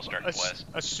 Move up. Starting west.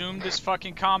 Assume this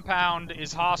fucking compound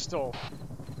is hostile.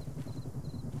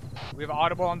 We have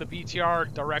audible on the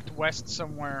BTR direct west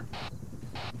somewhere.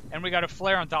 And we got a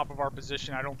flare on top of our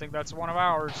position. I don't think that's one of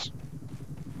ours.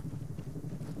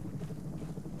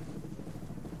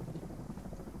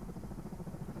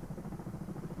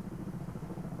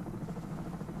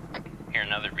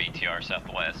 another BTR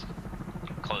southwest.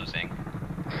 Closing.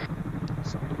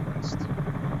 Southwest.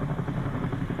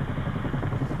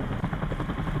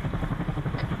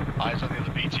 Eyes on the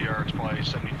other BTR, it's probably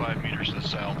 75 meters to the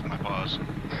south of my pause.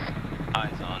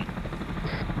 Eyes on.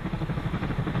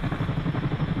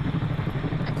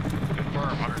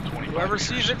 Confirm, 125 Whoever meters.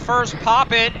 sees it first,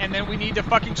 pop it, and then we need to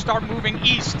fucking start moving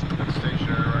east. It's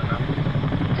stationary right now.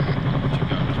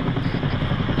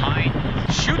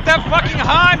 Hind. Shoot that fucking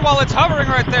hind while it's hovering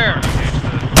right there.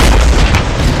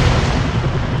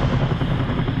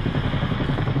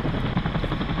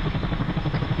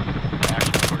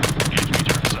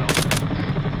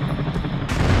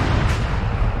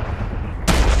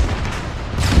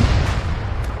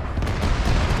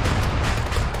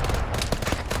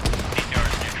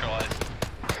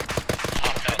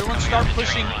 Start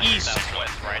pushing east.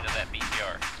 Southwest, right of that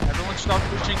BTR. Everyone start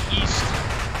pushing east.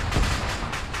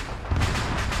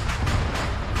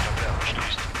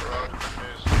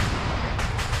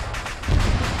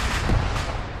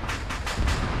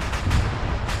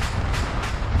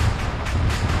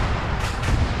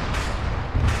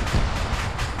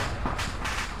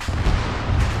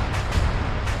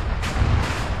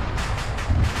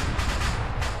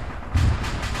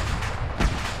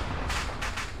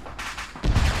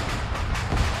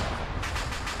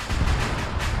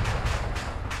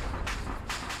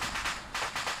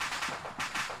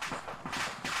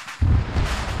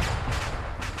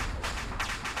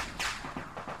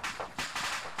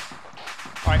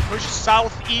 Alright, push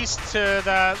southeast to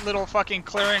that little fucking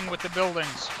clearing with the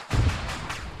buildings.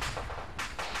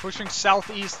 Pushing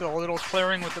southeast to the little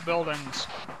clearing with the buildings.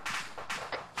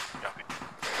 Moving.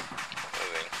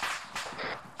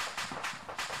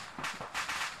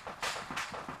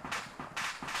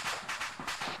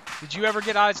 Did you ever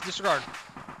get eyes? Disregard.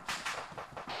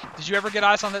 Did you ever get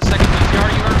eyes on that second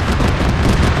BTR you heard?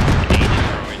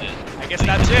 I guess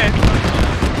that's it.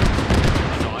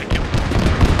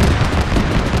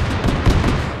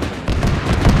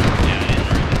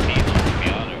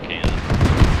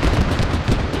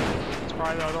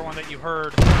 The other one that you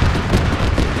heard. I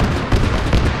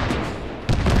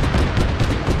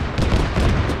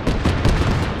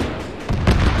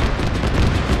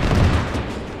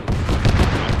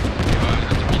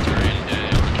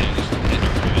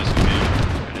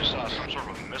just saw some sort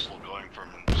of a missile going from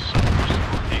southwest to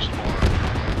northeast far.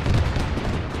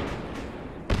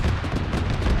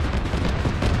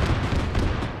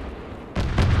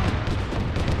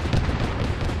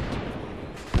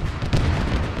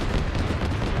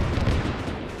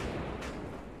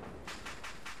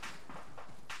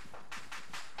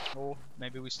 Well,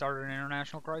 maybe we started an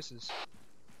international crisis.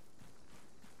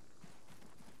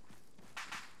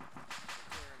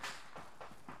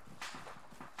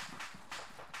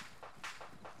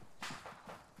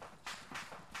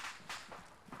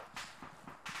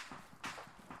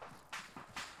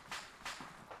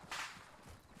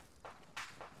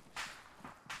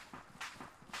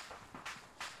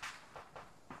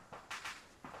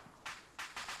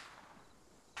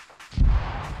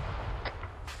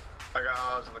 I got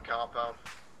eyes on the compound.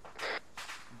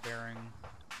 Bearing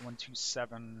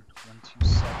 127,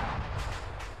 127.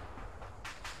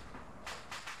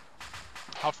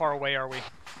 How far away are we?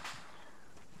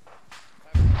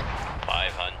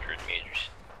 500 meters.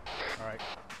 Alright.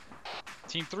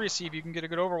 Team 3, see if you can get a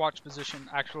good overwatch position.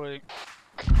 Actually,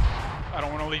 I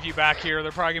don't want to leave you back here.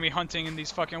 They're probably going to be hunting in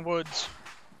these fucking woods.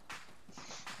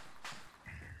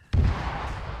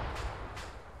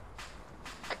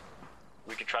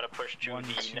 We could try to push to the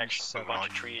next 127. bunch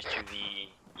of trees to the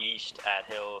east at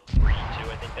hill 3-2,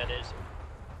 I think that is.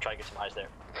 Try to get some eyes there.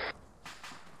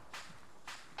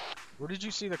 Where did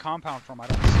you see the compound from? I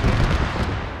don't see it.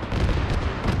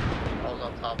 I was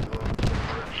on top of the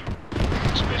bridge.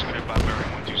 Space Cadet 5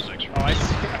 bearing 126. Oh, I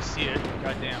see it.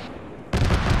 Goddamn.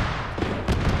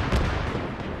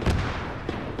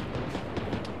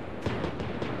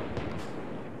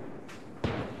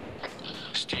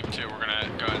 It's team 2, we're gonna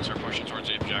go ahead and start pushing towards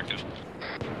the objective.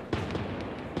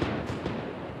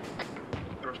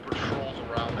 There's patrols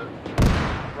around it.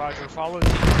 Roger, follow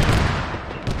team 2.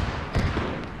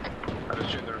 I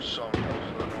just see there's some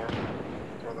close to the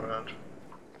northern end.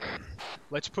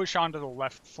 Let's push onto the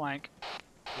left flank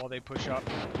while they push up.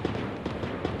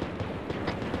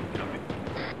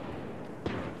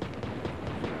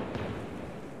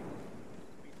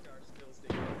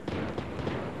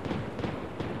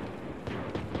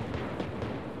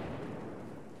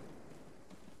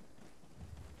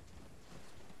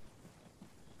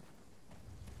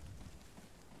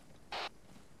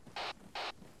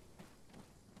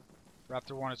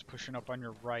 Raptor 1 is pushing up on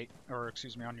your right, or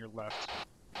excuse me, on your left.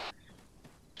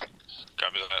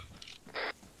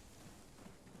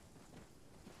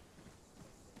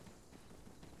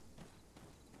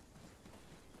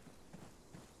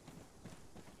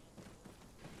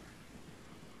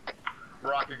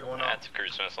 rocket going up. That's a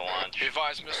cruise missile launch. Be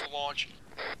advised, missile launch.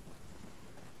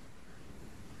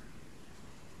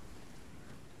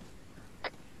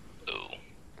 Ooh.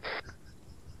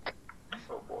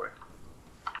 Oh boy.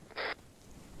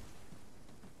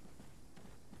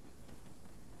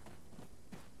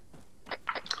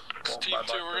 So Team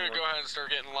 2, we're gonna go ahead and start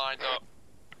getting lined up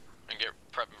and get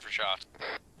prepping for shots.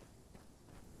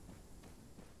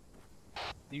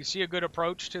 Do you see a good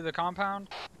approach to the compound?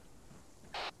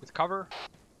 With cover?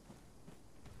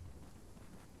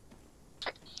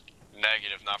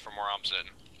 Negative, not from where I'm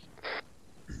sitting.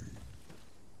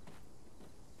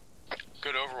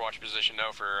 Good overwatch position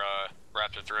though for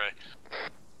Raptor 3.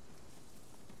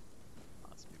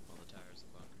 Lots of people on the tires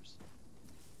and bunkers.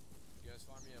 You guys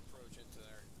find me an approach into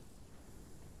there.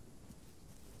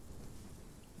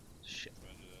 Shit.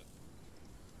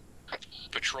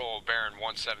 Patrol Baron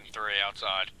 173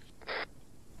 outside.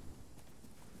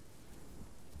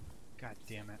 God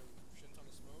damn it. Shit ton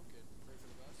of smoke and pray for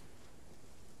the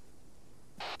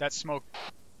best. That smoke.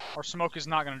 Our smoke is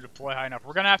not going to deploy high enough.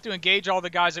 We're going to have to engage all the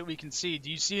guys that we can see. Do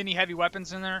you see any heavy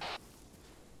weapons in there? Scan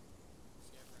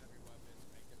for heavy weapons,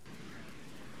 make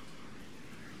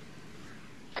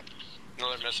them.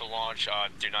 Another missile launch.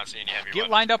 Do not see any heavy Get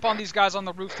weapons. lined up on these guys on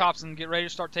the rooftops and get ready to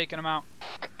start taking them out.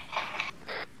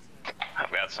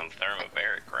 I've got some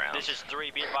thermobaric rounds. This is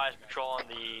 3, be advised, patrol on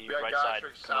the got right guys side, from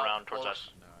coming south around towards close. us.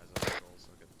 No, eyes on the goals,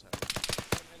 I'll get the tire.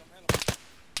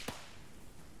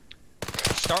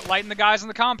 Start lighting the guys in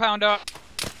the compound up.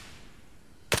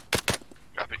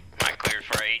 Copy. Am I cleared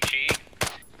for HE?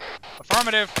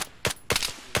 Affirmative.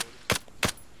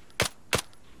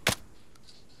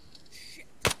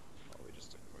 Oh, we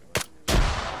just took quite a I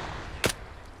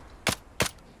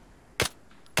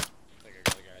think I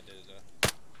got the guy that did it.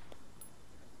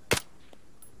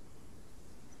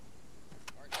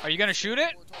 Are you going to shoot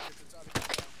it?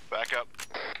 Back up.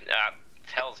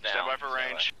 Hell's down. Stand by for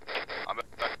range. I'm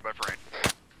back by for range.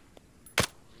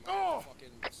 Oh!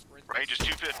 Range is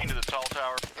 215 to the tall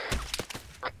tower.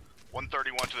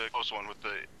 131 to the close one with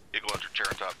the Eagle Hunter chair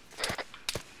on top.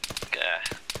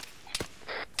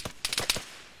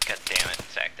 God damn it,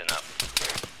 it's acting up.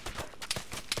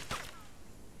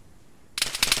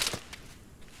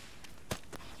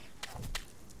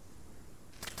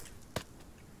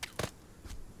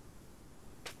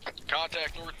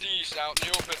 Contact northeast, out in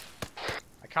the open.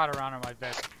 I caught her on my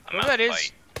vest. I'm Whoever out that to is.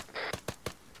 fight.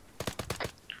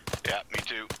 Yeah, me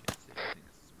too.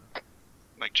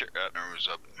 Make sure number was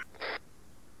up.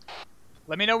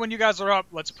 Let me know when you guys are up.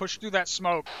 Let's push through that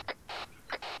smoke.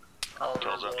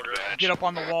 Tells up advantage. Get up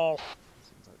on the wall.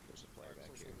 Seems like there's a player back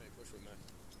here. Push with me.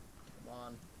 Come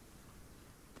on.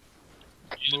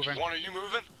 Moving. One, are you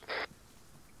moving?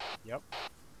 Yep.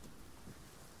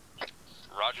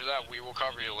 Roger that, we will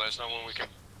cover you. Let us know when we can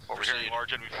Over here,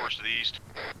 large enemy force to the east.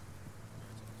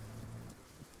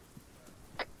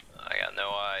 I got no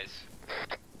eyes.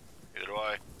 Neither do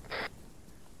I.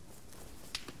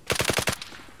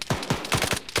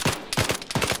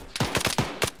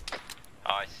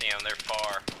 Oh, I see them, they're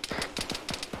far.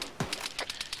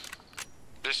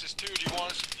 This is 2, do you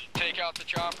want us to take out the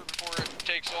chopper before it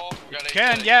takes off? We got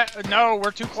Ken, yeah, no,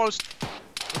 we're too close.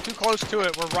 We're too close to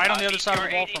it. We're right on the other side of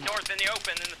the wall BTR 80 from it. north in the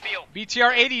open in the field.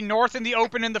 BTR 80 north in the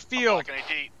open in the field. Blocking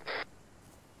AT.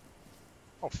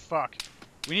 Oh, fuck.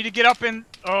 We need to get up in...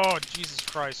 Oh, Jesus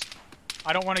Christ.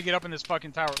 I don't want to get up in this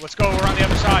fucking tower. Let's go. We're on the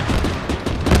other side.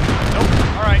 Nope.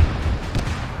 All right.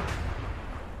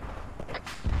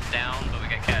 Down, but we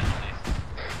got casualties.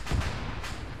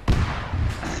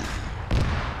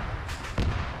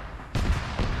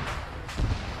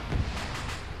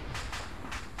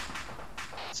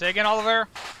 Say again, Oliver.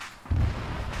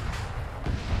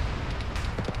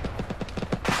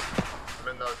 I'm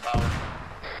in the tower.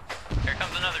 Here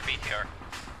comes another BTR.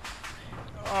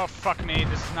 Oh, fuck me.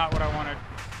 This is not what I wanted.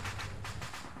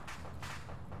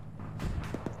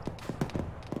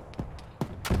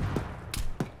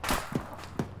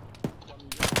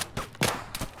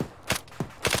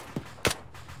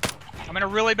 I'm in a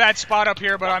really bad spot up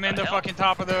here, but I'm in the fucking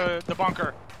top of the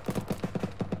bunker.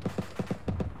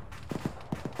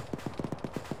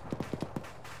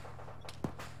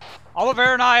 Oliver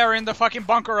and I are in the fucking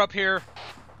bunker up here.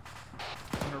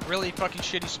 In a really fucking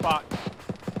shitty spot.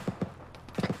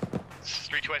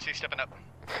 320 stepping up.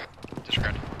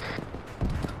 Disregard.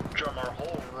 Drum, our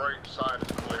whole right side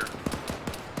is clear.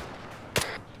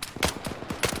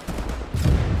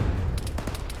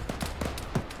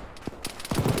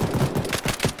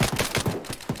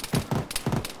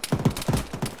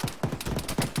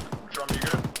 Drum, you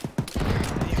good?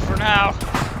 For now.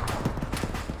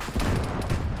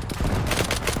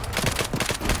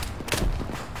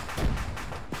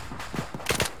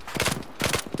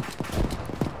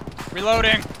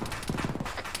 Reloading.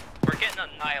 We're getting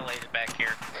annihilated back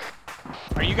here.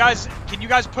 Are you guys? Can you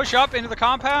guys push up into the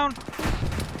compound?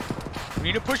 We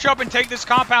need to push up and take this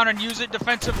compound and use it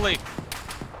defensively.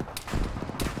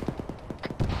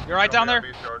 You're right down there?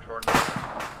 Yeah,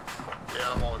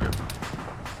 I'm all good.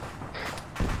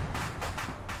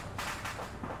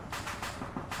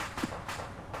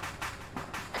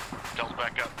 Tells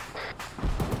back up.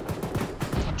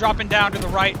 I'm dropping down to the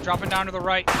right. Dropping down to the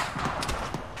right.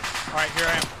 All right, here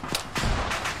I am.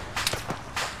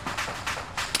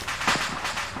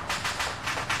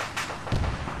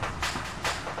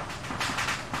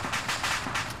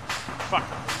 Fuck.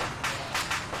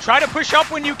 Try to push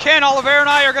up when you can. Oliver and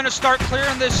I are gonna start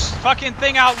clearing this fucking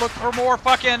thing out. Look for more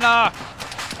fucking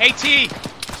AT. Steve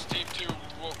 2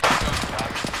 will pick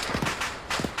up.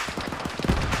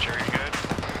 Jerry, you good?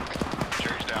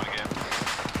 Jerry's down again.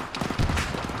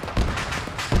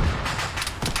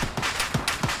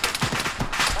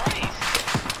 Christ!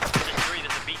 There's 3,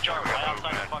 there's a beach arm right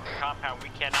outside the fucking compound. We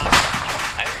cannot.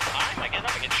 Every time I get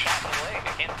up, I get shot in the leg.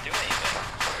 I can't do anything.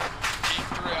 Team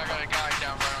 3, I got a guy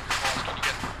down right on your balls. Can you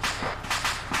get?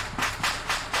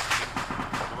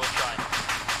 We'll try.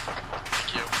 Thank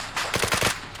you.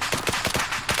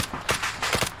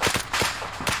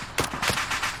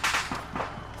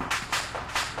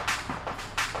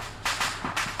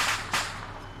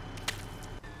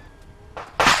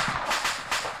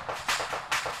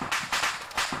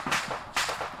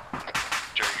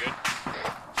 Jerry, good?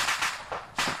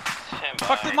 Stand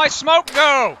Fuck by. did my smoke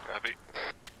go? Copy.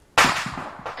 Trying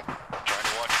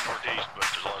to watch northeast, but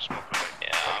there's a lot of smoke in it.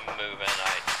 Yeah, I'm moving.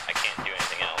 I can't do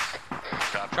anything else.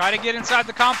 Copy. Try to get inside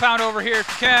the compound over here if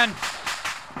you can.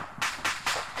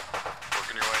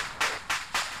 Working your way.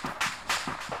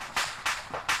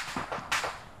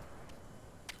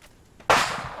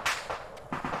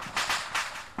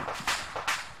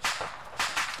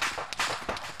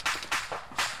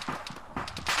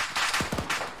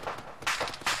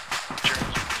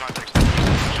 Jerry's context.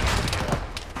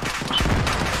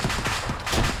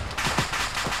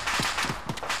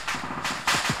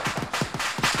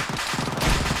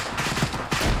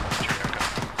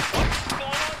 What's going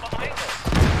on behind us?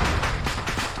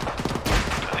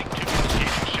 I think 2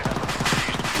 cages shot.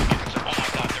 Oh my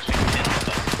god, there's a kid with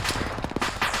us.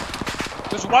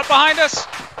 There's what behind us?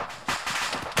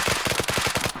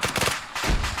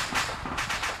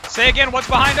 Say again, what's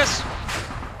behind us?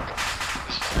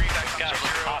 This is 3 Guys, guys.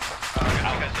 hop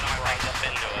right up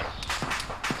into us.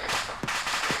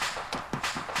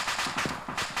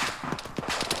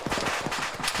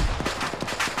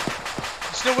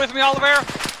 You still with me, Oliver? Yeah,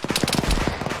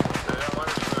 mine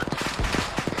is good.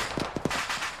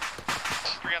 This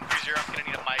is 3 on 3-0. I'm gonna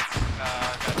need a mic.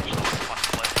 Got just a little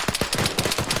split.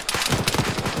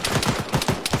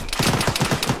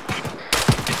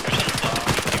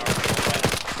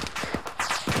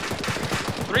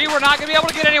 Three, we're not gonna be able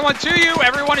to get anyone to you.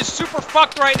 Everyone is super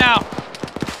fucked right now.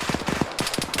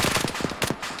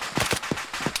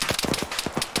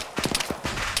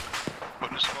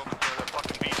 Putting the smoke in front of that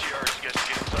fucking BTR so you guys can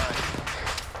get inside.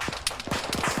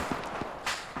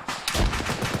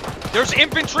 There's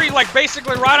infantry like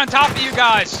basically right on top of you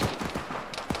guys. There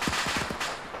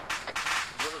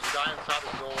was a guy inside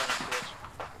the doorway next to us.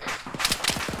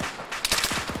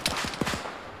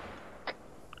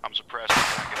 I'm suppressed. I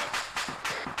can't get up.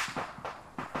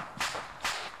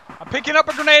 I'm picking up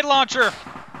a grenade launcher.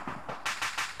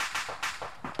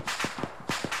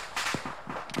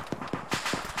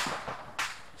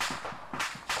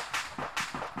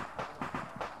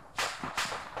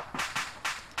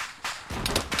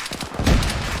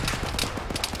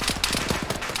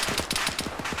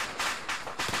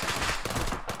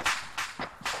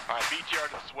 Alright, BTR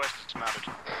to the west is mounted.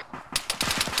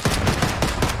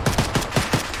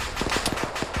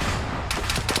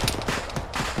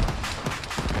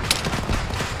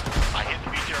 I hit the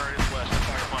BTR to the west.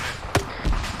 Fire on it.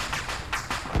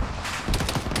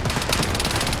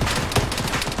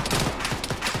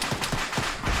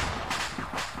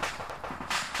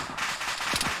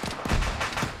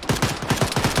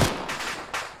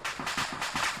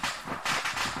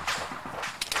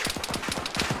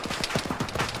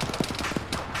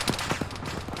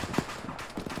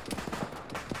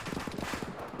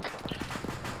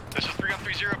 This is 3 on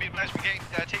 3-0. Be advised, we getting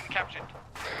taken captured.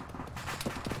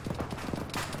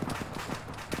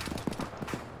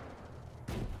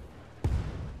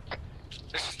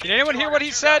 Did anyone hear what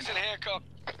he said? Yeah,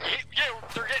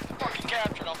 they're getting fucking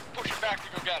captured. I'm pushing back to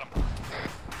go get them.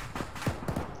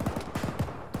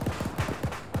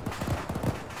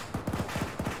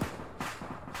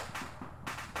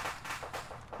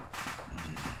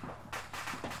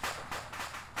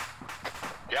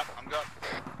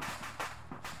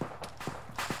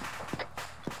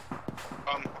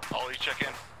 check in.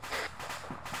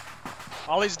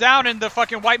 Ollie's down in the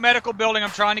fucking white medical building.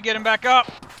 I'm trying to get him back up.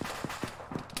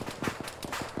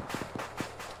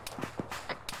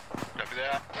 Copy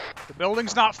that. The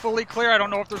building's not fully clear. I don't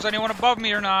know if there's anyone above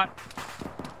me or not.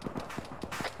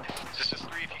 This is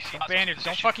 3 if you see Don't bandage.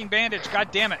 Don't fucking bandage.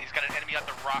 God damn it. He's got an enemy on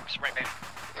the rocks right now.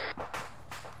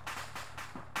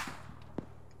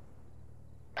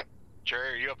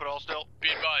 Jerry, are you up at all still? Be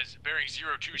advised, bearing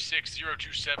 026,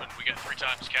 027, we got 3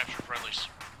 times captured friendlies.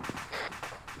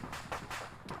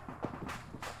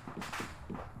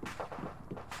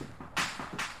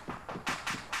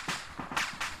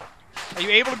 Are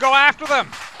you able to go after them?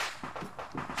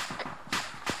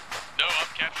 No,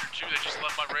 I've captured 2. They just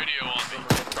left my radio on me.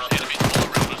 There's enemies all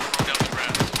around us, thrown down the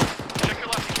grass. Check your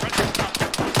left, he's running.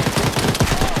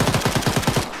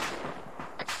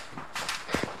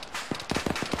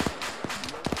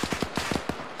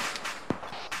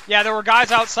 Yeah, there were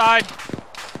guys outside.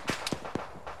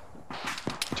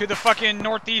 To the fucking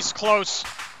northeast close.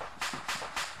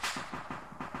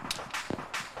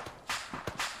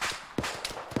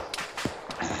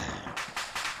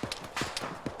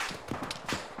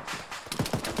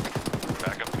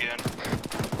 Back up again.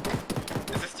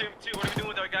 This is Team 2. What are we doing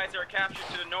with our guys that are captured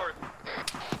to the north?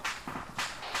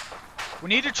 We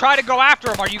need to try to go after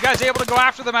them. Are you guys able to go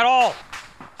after them at all?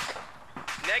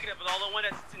 Negative, but all the one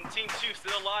that's in Team 2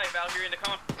 still alive out here in the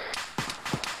comp.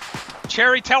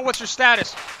 Cherry, tell what's your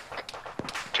status?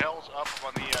 Tell's up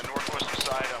on the northwestern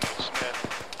side. I'm with Smith.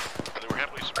 They were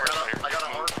heavily suppressed here. I got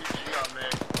an RPG on me.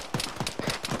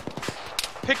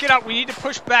 Pick it up. We need to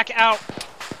push back out.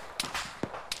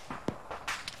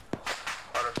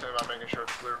 I understand about making sure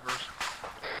it's clear first.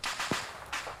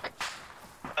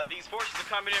 These forces are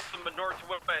coming in from the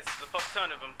northwest. There's a fuck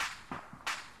ton of them.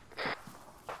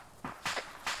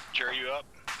 Jerry, you up?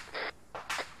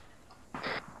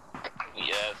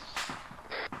 Yes.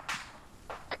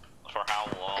 For how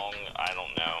long? I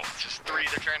don't know. It's just 3.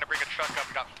 They're trying to bring a truck up.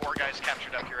 We got 4 guys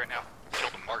captured up here right now.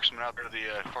 Killed a marksman out there to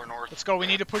the far north. Let's go. We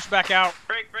need to push back out.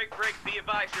 Break, break, break. Be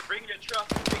advised, you're bringing your truck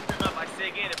and pick them up. I say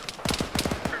again.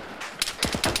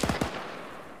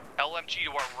 LMG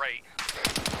to our right.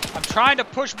 I'm trying to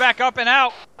push back up and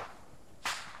out.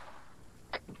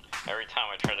 Every time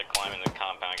I try to climb in the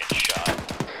compound, I get shot.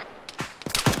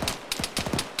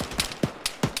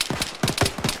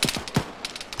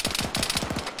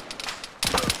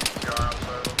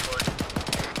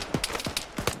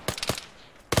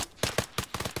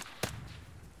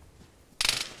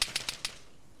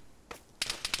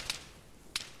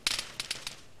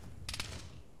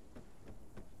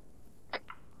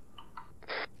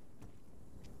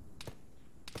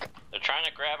 Trying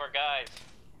to grab our guys.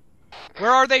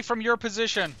 Where are they from your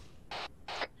position?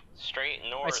 Straight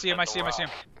north. I see him, I see him, I see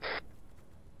him.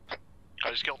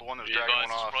 I just killed the one that was Be dragging advised, one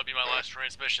this will off. probably be my last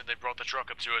transmission. They brought the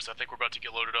truck up to us. I think we're about to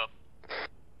get loaded up.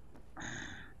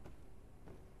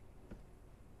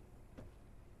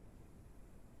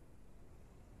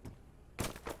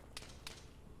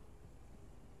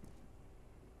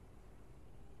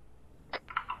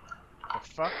 The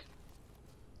fuck?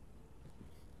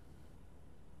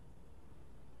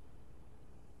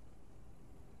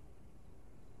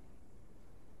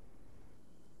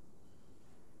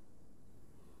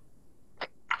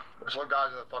 There's some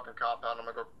guys in the fucking compound. I'm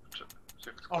gonna go see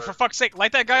if it's clear. Oh, for fuck's sake,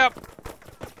 light that guy up.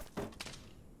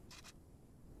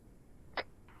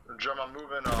 Jim, I'm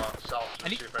moving south to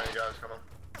see if any guys coming.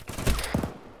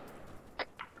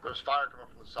 There's fire coming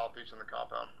from the southeast in the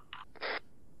compound.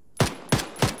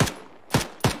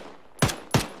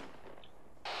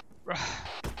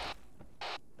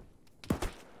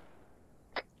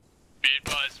 Be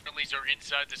advised, friendlies are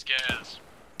inside this gas.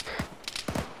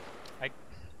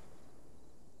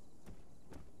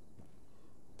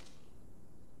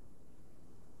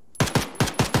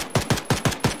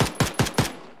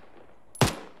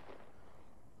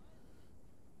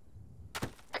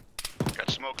 Got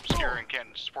smoke obscuring,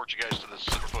 can't support you guys to this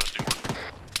northwest anymore.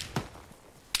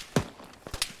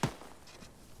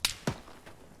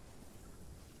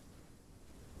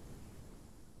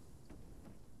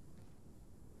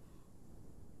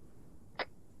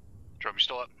 Drum, you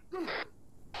still up?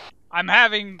 I'm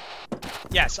having...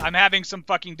 Yes, I'm having some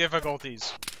fucking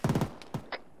difficulties.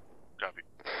 Copy.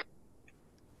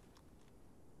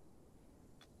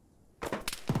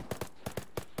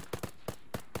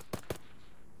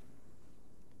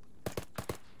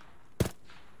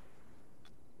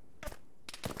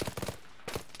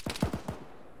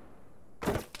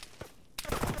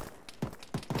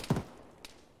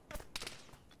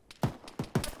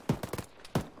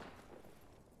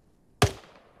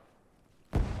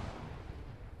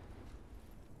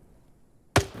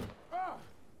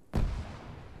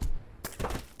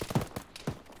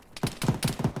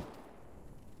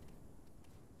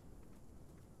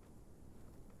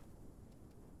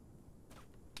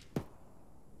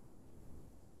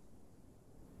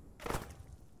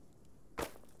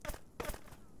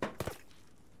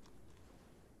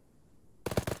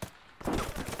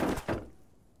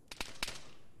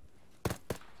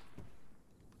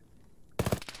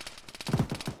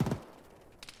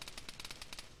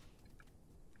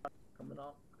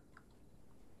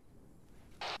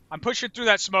 pushing through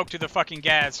that smoke to the fucking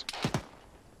gas.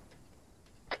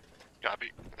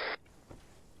 Copy.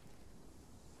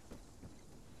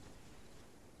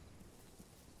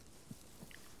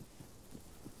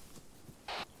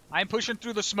 I'm pushing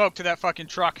through the smoke to that fucking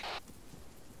truck.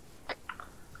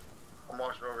 I'm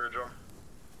watching over here, Joe.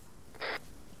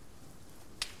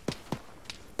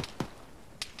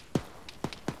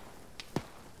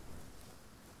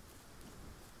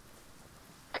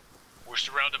 We're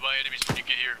surrounded by enemies when you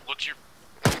get here. Look to your...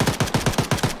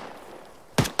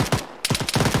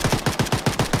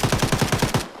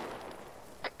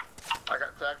 I got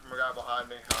attacked from a guy behind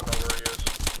me. I don't know where he is.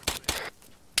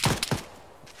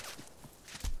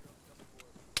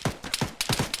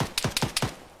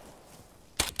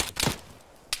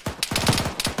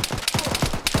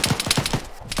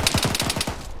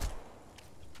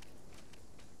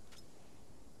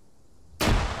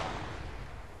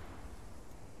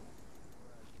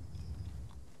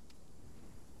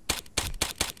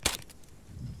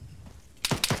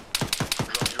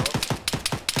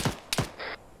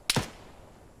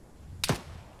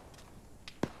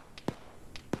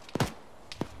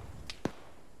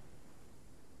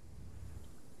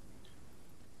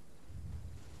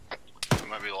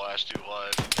 Might be the last two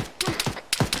alive.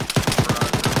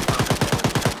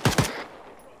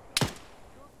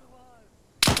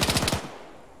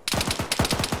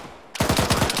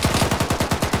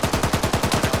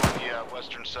 On the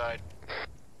western side.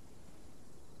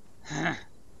 Yeah,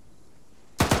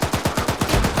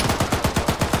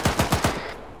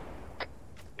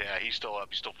 he's still up.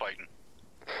 He's still fighting.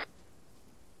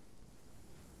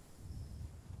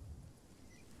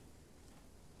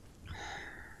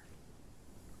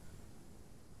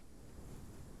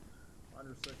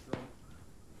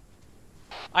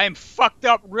 I am fucked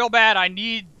up real bad.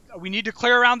 We need to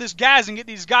clear around this gas and get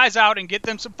these guys out and get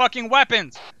them some fucking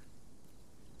weapons.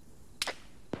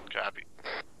 Copy.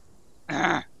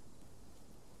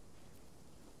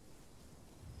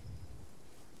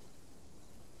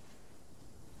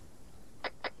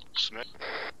 Smith.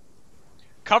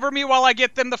 Cover me while I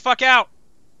get them the fuck out.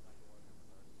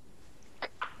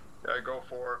 Yeah, go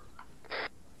for it.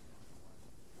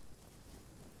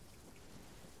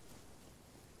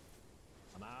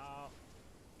 I'm out.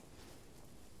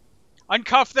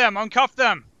 Uncuff them, uncuff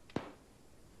them.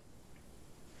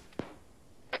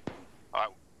 Alright.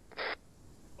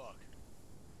 Fuck.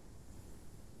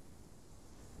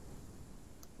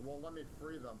 It won't let me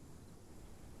free them.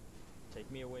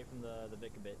 Take me away from the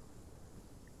Vic a bit.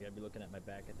 You gotta be looking at my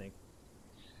back, I think.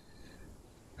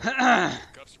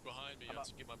 Cuffs are behind me. I have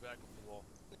to get my back off the wall.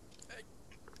 Hey.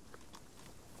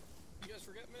 You guys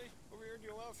forget me? Over here to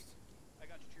your left. I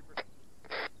got you, trooper.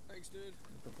 Thanks, dude.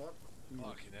 What the fuck?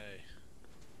 Fucking A.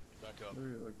 Back up.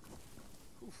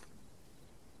 Oof.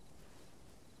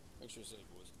 Thanks for the save,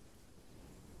 boys.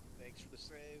 Thanks for the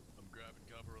save. I'm grabbing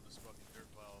cover on this fucking dirt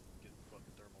pile. Getting the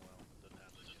fucking thermal out. Doesn't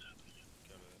happen.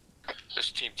 This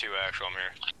is Team 2 actual, I'm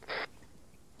here.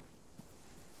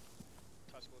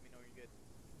 Tusk, let me know you're good.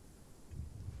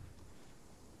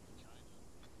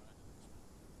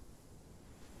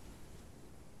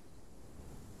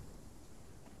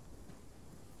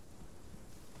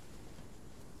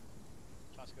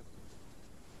 Tusk.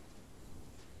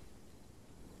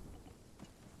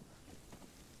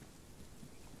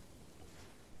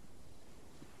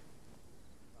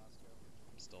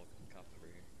 I'm still cuffed over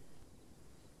here.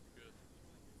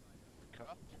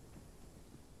 Cuffed?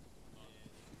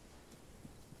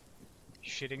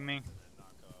 Shitting me?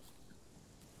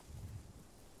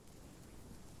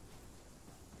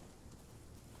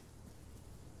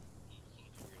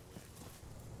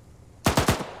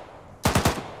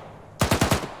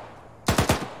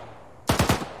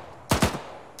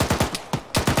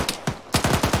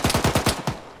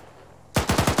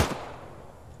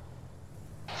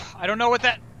 I don't know what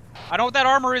that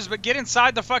armor is, but get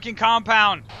inside the fucking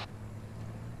compound.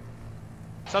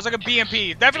 Sounds like a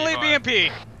BMP. Definitely a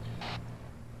BMP.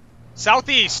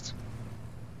 Southeast.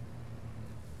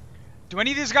 Do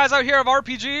any of these guys out here have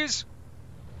RPGs?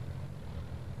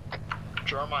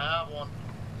 Sure, I might have one.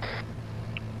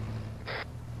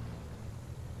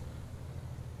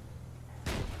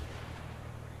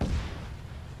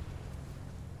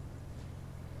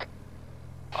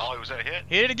 Ollie, was that a hit?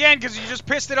 Hit it again, because you just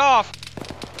pissed it off.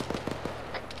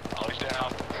 Ollie's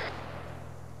down.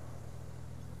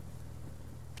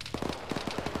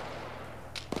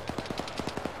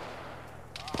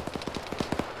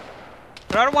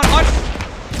 But I don't want to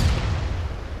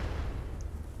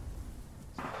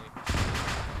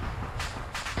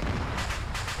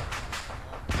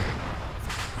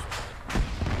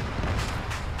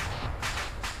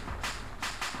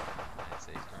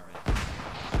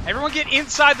Everyone get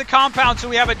inside the compound so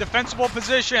we have a defensible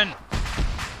position.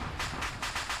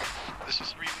 This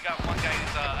is 3. We got one guy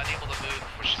who's unable to move,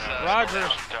 which is Roger.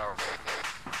 Tower.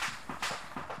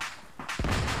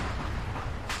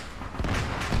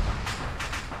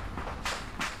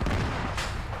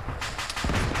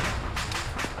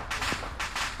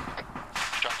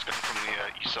 Shots coming from the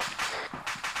east side.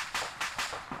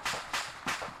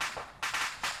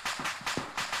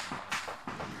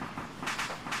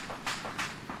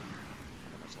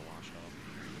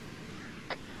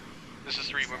 This is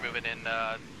 3, we're moving in, 1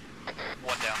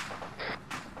 down.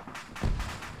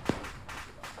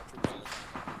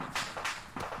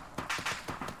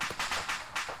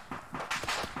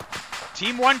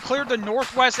 Team 1 cleared the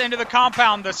northwest end of the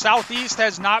compound. The southeast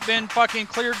has not been fucking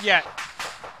cleared yet.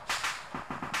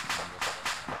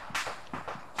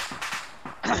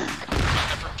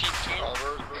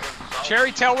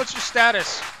 Cherry, tell what's your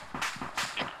status?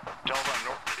 Tell them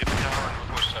in the tower on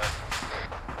northwest side.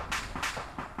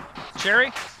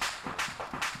 Cherry?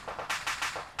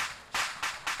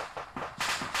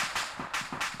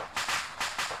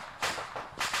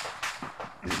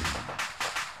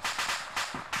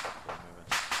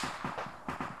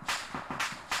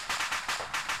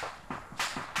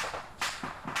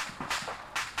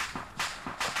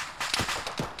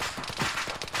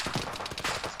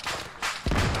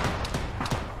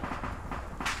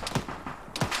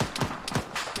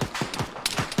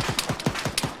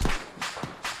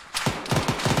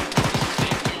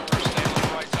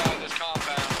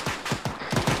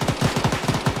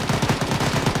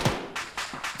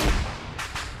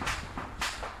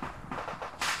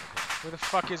 Where the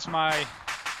fuck is my... There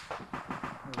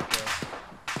we go.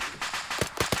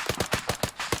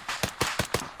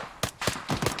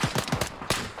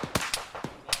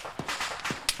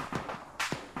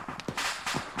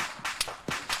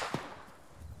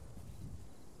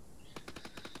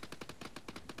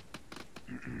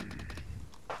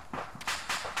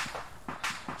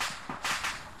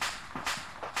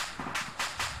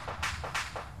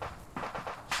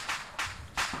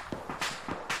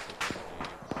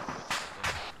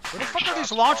 Where the fuck are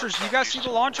these launchers? Do you guys see the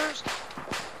launchers?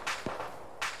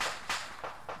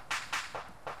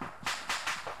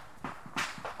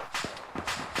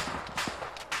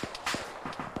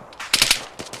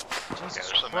 Jesus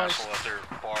There's some Christ. asshole out there,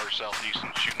 far southeast,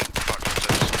 and shooting fucking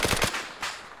sets.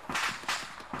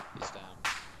 He's down.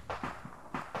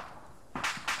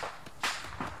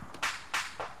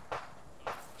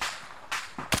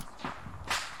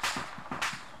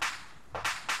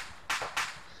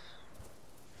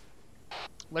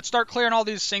 Let's start clearing all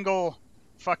these single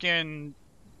fucking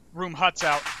room huts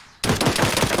out.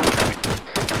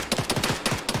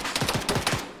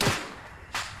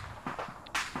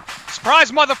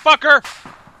 Surprise, motherfucker!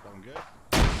 Going good.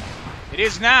 It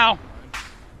is now.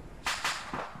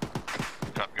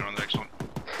 Copy, get on the next one.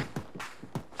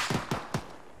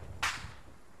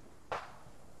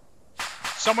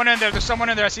 Someone in there. There's someone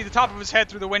in there. I see the top of his head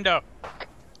through the window.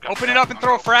 Got Open that. it up and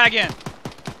throw a frag in.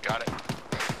 Got it.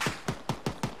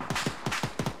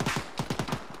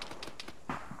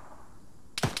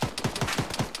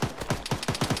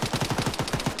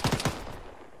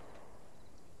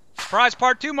 Surprise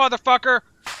part 2, motherfucker.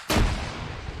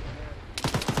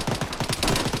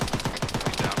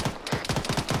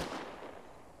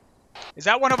 Is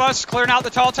that one of us clearing out the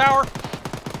tall tower?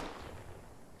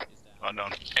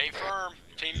 Unknown. A firm,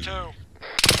 team 2.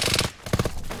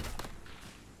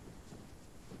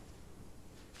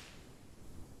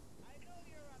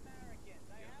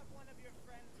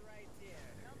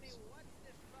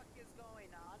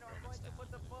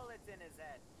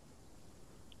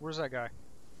 Where's that guy?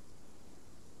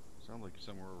 Sounds like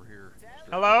somewhere over here.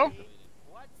 Hello?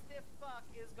 What the fuck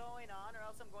is going on, or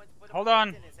else I'm going to put a Hold bullet on.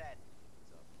 in his head.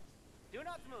 Do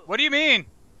not move. What do you mean?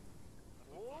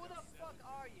 Who the fuck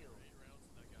are you?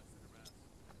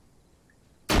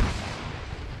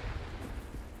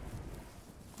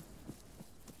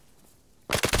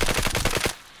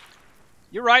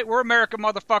 You're right, we're America,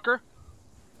 motherfucker.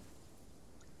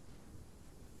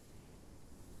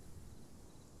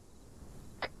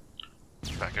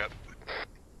 Back up.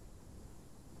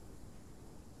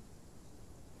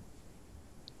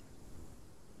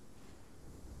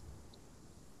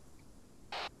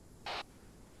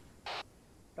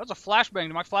 That was a flashbang.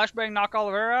 Did my flashbang knock all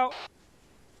of air out?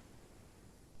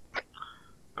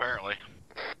 Apparently.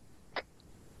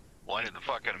 Blinded the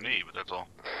fuck out of me, but that's all.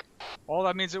 Well,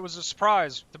 that means it was a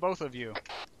surprise to both of you.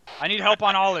 I need help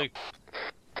on Ollie.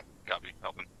 Copy,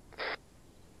 helping.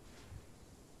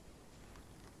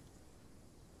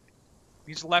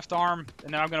 He's left arm,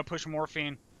 and then I'm gonna push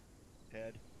morphine.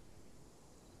 Head.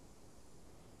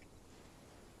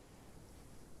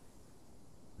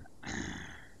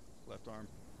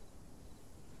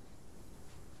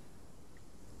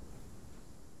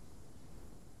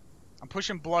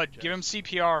 pushing blood. Give him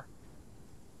CPR.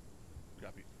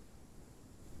 Copy.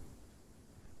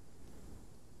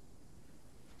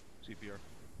 CPR.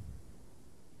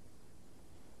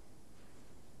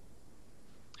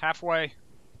 Halfway. As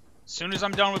soon as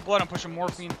I'm done with blood, I'm pushing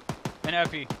morphine and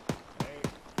epi. Hey,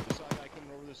 this side guy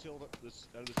coming over this hill, out of this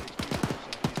HQ.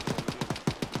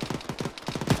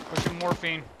 Pushing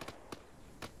morphine.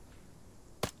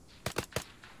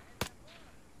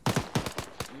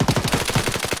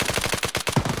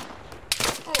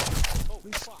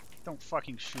 Holy fuck. Don't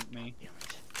fucking shoot me. Damn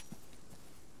it.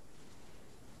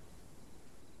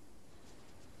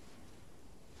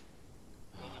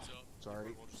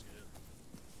 Sorry.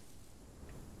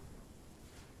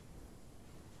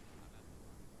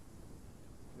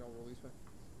 Y'all release me?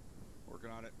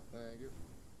 Working on it. Thank you.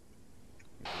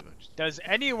 Does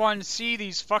anyone see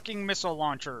these fucking missile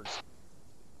launchers?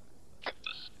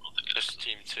 Just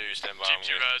Team 2, stand by. Team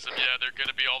 2 has them, yeah, they're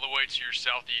gonna be all the way to your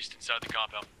southeast inside the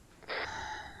compound.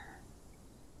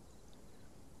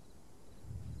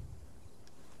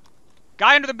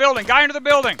 Guy into the building! Guy into the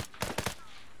building!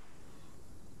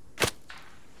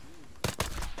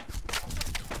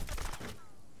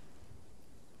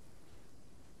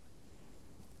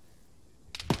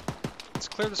 Let's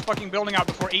clear this fucking building out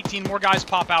before 18 more guys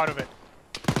pop out of it.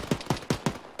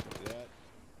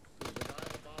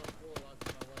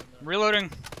 Reloading.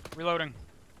 Reloading.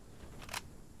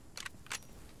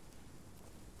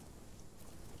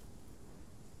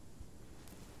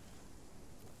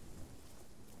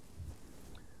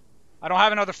 I don't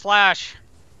have another flash.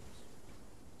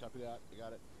 Copy that. You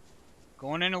got it.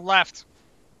 Going in and left.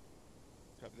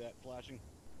 Copy that. Flashing.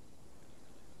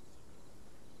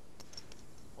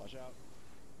 Flash out.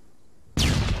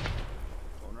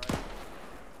 Going right.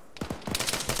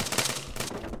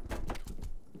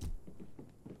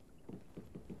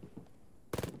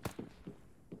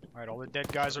 Alright, all the dead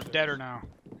guys are deader now.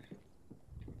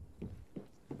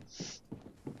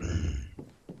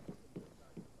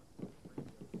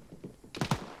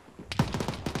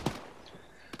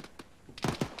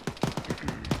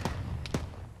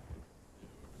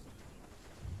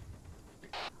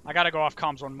 I gotta go off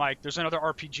comms one mic. There's another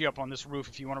RPG up on this roof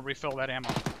if you want to refill that ammo.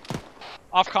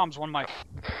 Off comms one mic.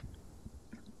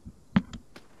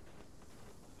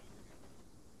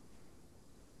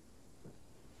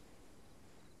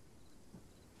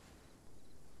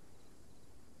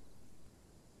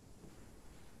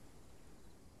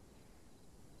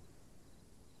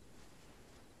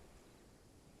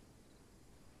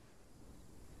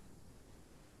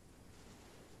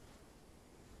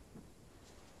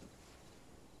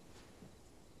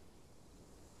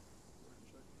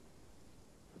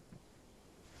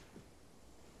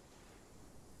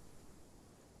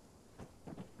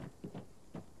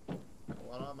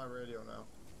 Well, I don't have my radio now.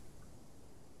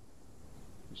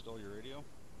 You stole your radio?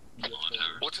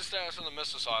 What's the status on the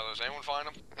missile silos? Anyone find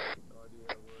them? No idea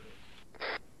where it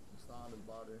is. It's not on his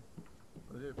body.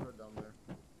 I did put it down there.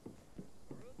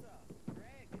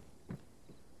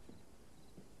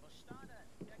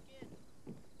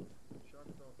 Shut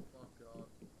the fuck up.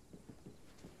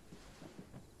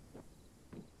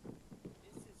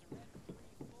 This is Red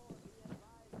 3-4. Be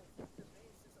advised, I think the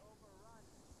base is overrun.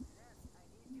 Ness, I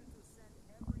need you to send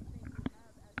everything you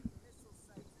have at the missile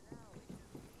sites now.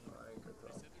 I ain't good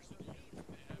though.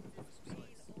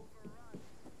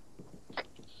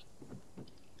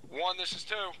 One, this is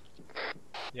 2.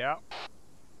 Yeah.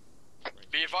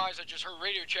 Be advised, I just heard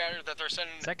radio chatter that they're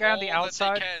sending Is that guy on the all that they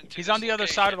outside? can to He's this on the other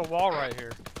location. side of the wall right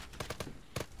here.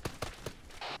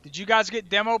 Did you guys get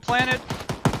demo planted?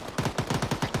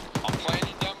 I'm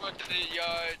planning demo to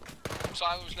the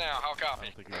silos now. How copy?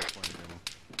 I don't think he was playing demo.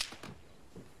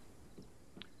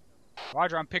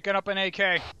 Roger, I'm picking up an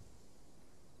AK.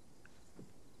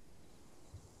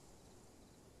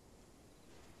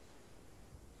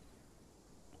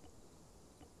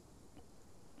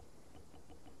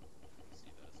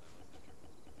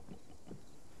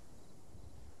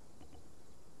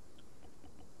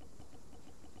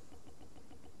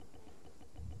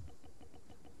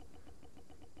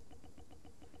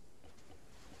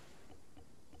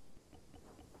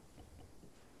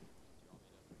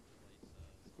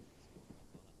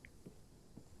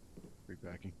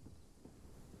 Repacking.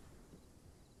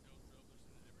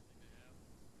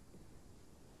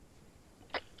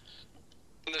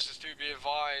 This is to be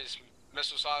advised,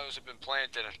 missile silos have been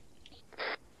planted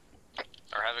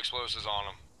or have explosives on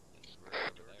them.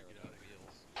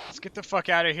 Let's get the fuck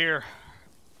out of here.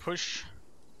 Push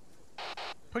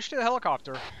to the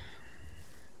helicopter.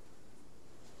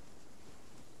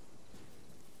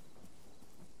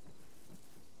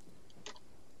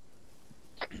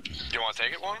 Do you want want to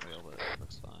take it, one?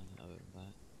 Looks fine, other than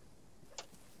that.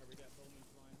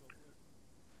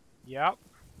 Yep.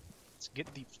 Let's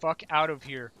get the fuck out of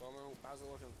here. Bowman, how's it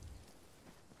looking?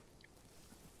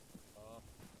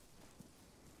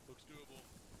 Looks doable.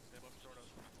 Stand by for start up.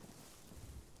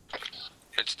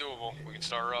 It's doable. We can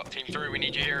start her up. Team 3, we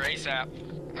need you here ASAP.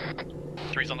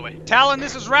 3's on the way. Talon,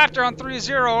 this is Raptor on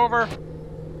 3-0, over.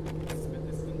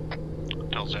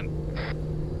 Nelson.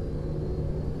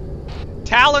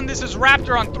 Talon, this is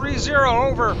Raptor on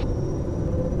 3-0, over.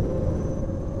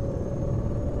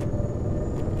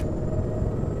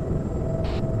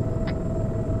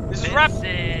 This is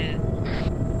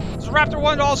Raptor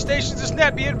 1 to all stations. This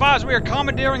net, be advised, we are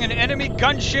commandeering an enemy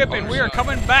gunship and we are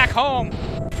coming back home.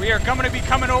 We are going to be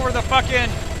coming over the fucking...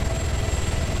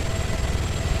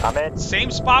 I'm in.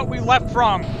 Same spot we left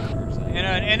from. In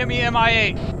an enemy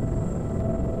MI8.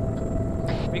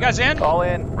 You guys in? All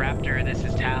in. Raptor, this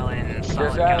is Talon.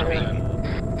 Solid out copy. here.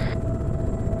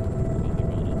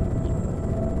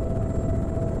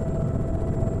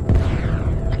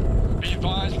 Be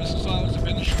advised, missile silos have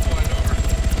been destroyed, over.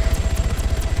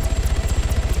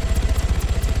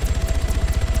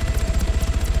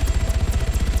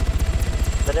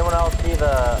 Does anyone else see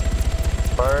the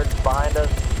birds behind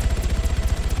us?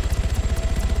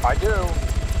 I do.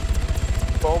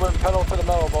 Golden pedal for the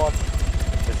metal, boss.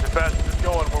 It's the fastest it's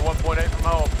going. We're 1.8 from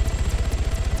home.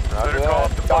 Better call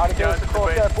up the fucking guys at the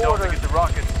base and tell them to get the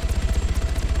rockets.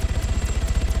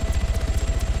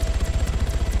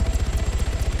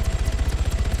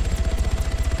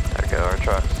 There go our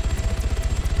trucks.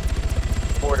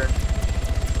 Border.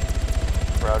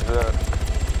 Roger that.